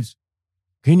 Maldives,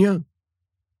 Kenya,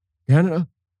 Canada,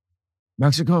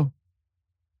 Mexico,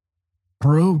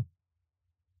 Peru.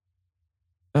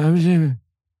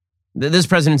 This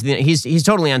president, he's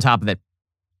totally on top of it.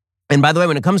 And by the way,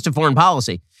 when it comes to foreign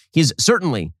policy, he's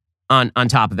certainly on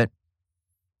top of it.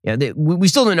 Yeah, we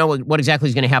still don't know what exactly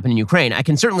is going to happen in Ukraine. I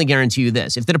can certainly guarantee you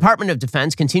this. If the Department of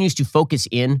Defense continues to focus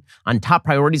in on top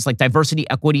priorities like diversity,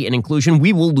 equity, and inclusion,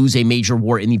 we will lose a major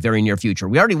war in the very near future.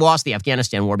 We already lost the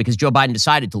Afghanistan war because Joe Biden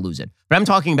decided to lose it. But I'm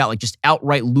talking about just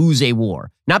outright lose a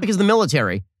war. Not because the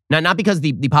military, not because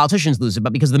the politicians lose it,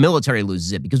 but because the military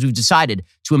loses it, because we've decided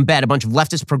to embed a bunch of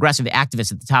leftist progressive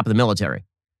activists at the top of the military.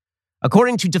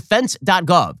 According to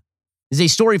defense.gov, is a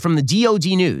story from the DoD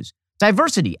News.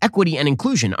 Diversity, equity, and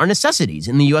inclusion are necessities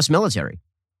in the U.S. military.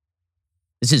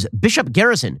 This is Bishop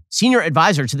Garrison, Senior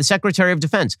Advisor to the Secretary of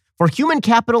Defense for Human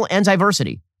Capital and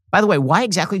Diversity. By the way, why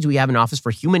exactly do we have an office for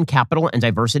human capital and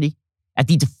diversity at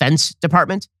the Defense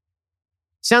Department?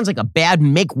 Sounds like a bad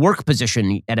make-work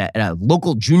position at a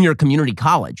local junior community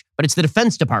college, but it's the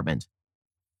Defense Department.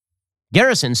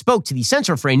 Garrison spoke to the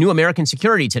Center for a New American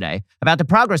Security today about the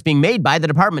progress being made by the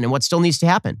department and what still needs to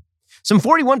happen. Some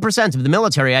 41% of the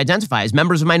military identify as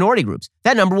members of minority groups.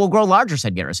 That number will grow larger,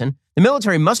 said Garrison. The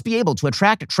military must be able to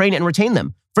attract, train, and retain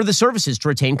them for the services to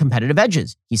retain competitive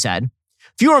edges, he said.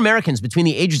 Fewer Americans between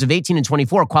the ages of 18 and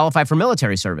 24 qualify for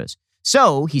military service.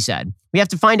 So, he said, we have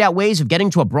to find out ways of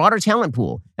getting to a broader talent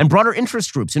pool and broader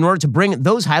interest groups in order to bring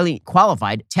those highly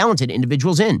qualified, talented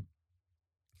individuals in.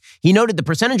 He noted the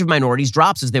percentage of minorities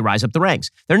drops as they rise up the ranks.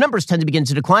 Their numbers tend to begin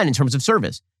to decline in terms of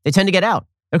service. They tend to get out.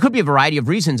 There could be a variety of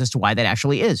reasons as to why that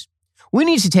actually is. We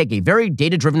need to take a very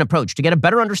data-driven approach to get a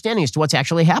better understanding as to what's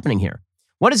actually happening here.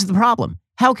 What is the problem?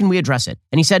 How can we address it?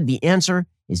 And he said the answer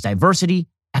is diversity,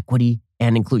 equity,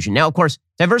 and inclusion. Now, of course,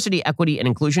 diversity, equity, and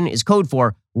inclusion is code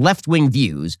for left-wing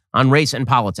views on race and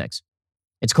politics.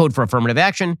 It's code for affirmative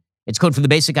action. It's code for the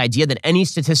basic idea that any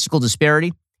statistical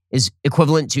disparity is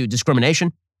equivalent to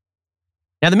discrimination.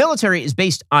 Now, the military is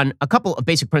based on a couple of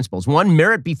basic principles. One,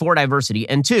 merit before diversity.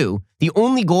 And two, the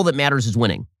only goal that matters is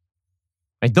winning.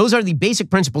 Right? Those are the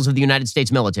basic principles of the United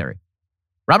States military.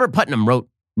 Robert Putnam wrote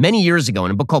many years ago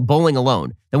in a book called Bowling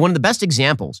Alone that one of the best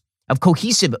examples of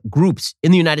cohesive groups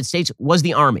in the United States was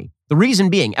the Army. The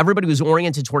reason being, everybody was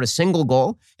oriented toward a single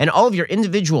goal, and all of your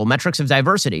individual metrics of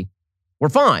diversity were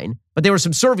fine, but they were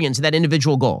subservient to that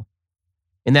individual goal.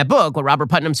 In that book, what Robert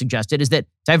Putnam suggested is that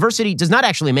diversity does not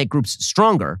actually make groups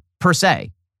stronger, per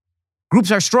se.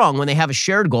 Groups are strong when they have a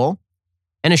shared goal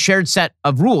and a shared set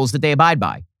of rules that they abide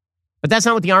by. But that's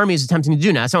not what the Army is attempting to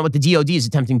do now. That's not what the DOD is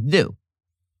attempting to do.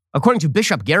 According to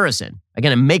Bishop Garrison,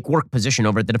 again, a make-work position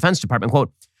over at the Defense Department,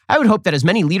 quote, I would hope that as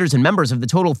many leaders and members of the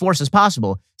total force as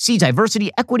possible see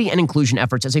diversity, equity, and inclusion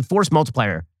efforts as a force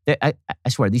multiplier. I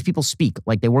swear, these people speak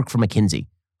like they work for McKinsey.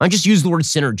 Why don't just use the word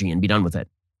synergy and be done with it?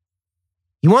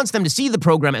 He wants them to see the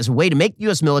program as a way to make the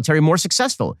U.S. military more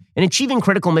successful in achieving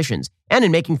critical missions and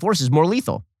in making forces more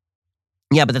lethal.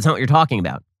 Yeah, but that's not what you're talking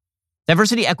about.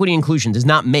 Diversity, equity, inclusion does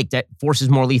not make forces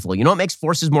more lethal. You know what makes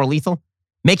forces more lethal?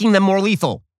 Making them more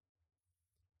lethal.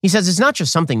 He says it's not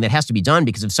just something that has to be done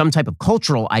because of some type of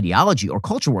cultural ideology or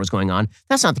culture wars going on.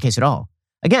 That's not the case at all.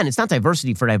 Again, it's not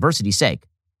diversity for diversity's sake.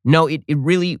 No, it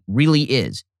really, really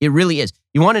is. It really is.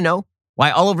 You want to know why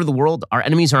all over the world our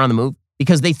enemies are on the move?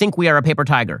 Because they think we are a paper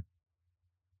tiger.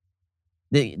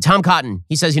 Tom Cotton,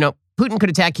 he says, Putin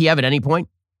could attack Kiev at any point,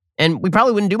 and we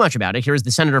probably wouldn't do much about it. Here's the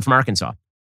senator from Arkansas.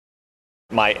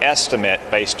 My estimate,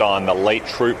 based on the late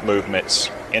troop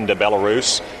movements into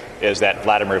Belarus, is that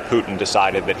Vladimir Putin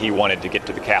decided that he wanted to get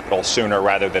to the capital sooner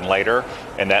rather than later,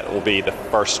 and that will be the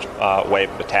first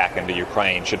wave of attack into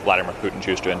Ukraine should Vladimir Putin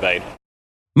choose to invade.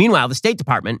 Meanwhile, the State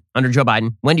Department, under Joe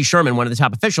Biden, Wendy Sherman, one of the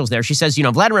top officials there, she says,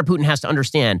 Vladimir Putin has to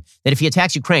understand that if he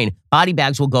attacks Ukraine, body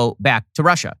bags will go back to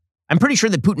Russia. I'm pretty sure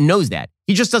that Putin knows that.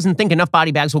 He just doesn't think enough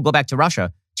body bags will go back to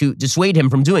Russia to dissuade him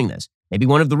from doing this. Maybe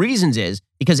one of the reasons is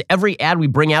because every ad we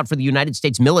bring out for the United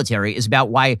States military is about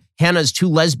why Hannah's 2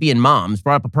 lesbian moms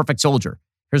brought up a perfect soldier.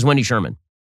 Here's Wendy Sherman.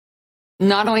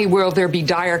 Not only will there be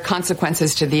dire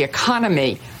consequences to the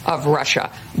economy of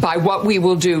Russia by what we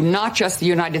will do, not just the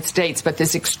United States, but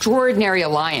this extraordinary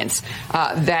alliance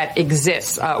that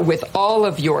exists with all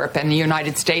of Europe and the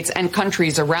United States and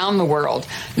countries around the world.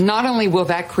 Not only will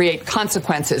that create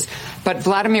consequences, but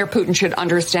Vladimir Putin should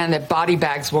understand that body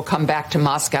bags will come back to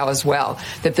Moscow as well,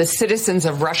 that the citizens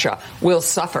of Russia will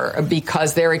suffer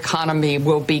because their economy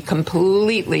will be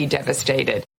completely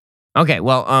devastated. Okay,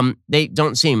 well, they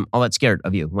don't seem all that scared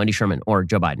of you, Wendy Sherman or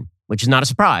Joe Biden, which is not a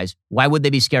surprise. Why would they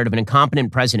be scared of an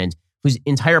incompetent president whose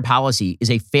entire policy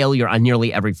is a failure on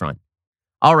nearly every front?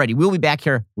 Alrighty, we'll be back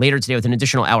here later today with an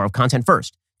additional hour of content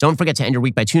first. Don't forget to end your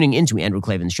week by tuning into Andrew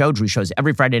Klavan's show. Drew shows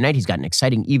every Friday night. He's got an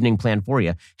exciting evening planned for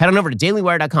you. Head on over to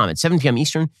dailywire.com at 7 p.m.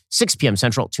 Eastern, 6 p.m.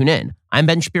 Central. Tune in. I'm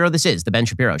Ben Shapiro. This is The Ben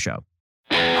Shapiro Show.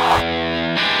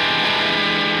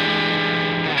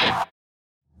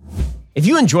 If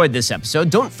you enjoyed this episode,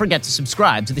 don't forget to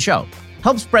subscribe to the show.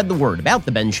 Help spread the word about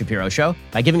The Ben Shapiro Show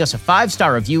by giving us a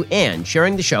 5-star review and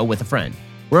sharing the show with a friend.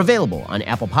 We're available on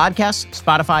Apple Podcasts,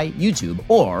 Spotify, YouTube,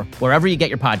 or wherever you get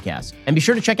your podcasts. And be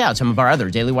sure to check out some of our other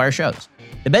Daily Wire shows.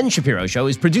 The Ben Shapiro Show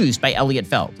is produced by Elliot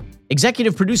Feld.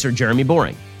 Executive producer Jeremy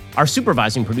Boring. Our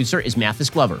supervising producer is Mathis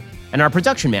Glover. And our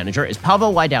production manager is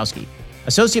Pavel Wydowski.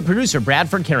 Associate producer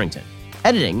Bradford Carrington.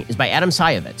 Editing is by Adam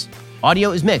Sayevitz.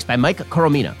 Audio is mixed by Mike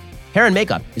Coromina. Hair and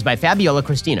makeup is by Fabiola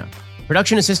Cristina.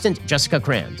 Production assistant, Jessica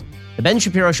Crand. The Ben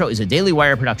Shapiro Show is a Daily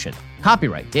Wire production.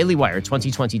 Copyright Daily Wire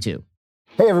 2022.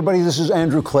 Hey everybody, this is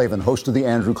Andrew Klavan, host of The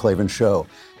Andrew Klavan Show.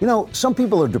 Some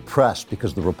people are depressed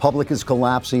because the republic is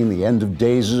collapsing, the end of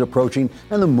days is approaching,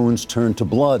 and the moon's turned to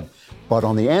blood. But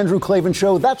on The Andrew Klavan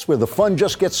Show, that's where the fun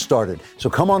just gets started. So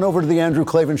come on over to The Andrew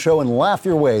Klavan Show and laugh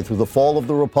your way through the fall of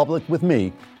the republic with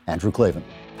me, Andrew Klavan.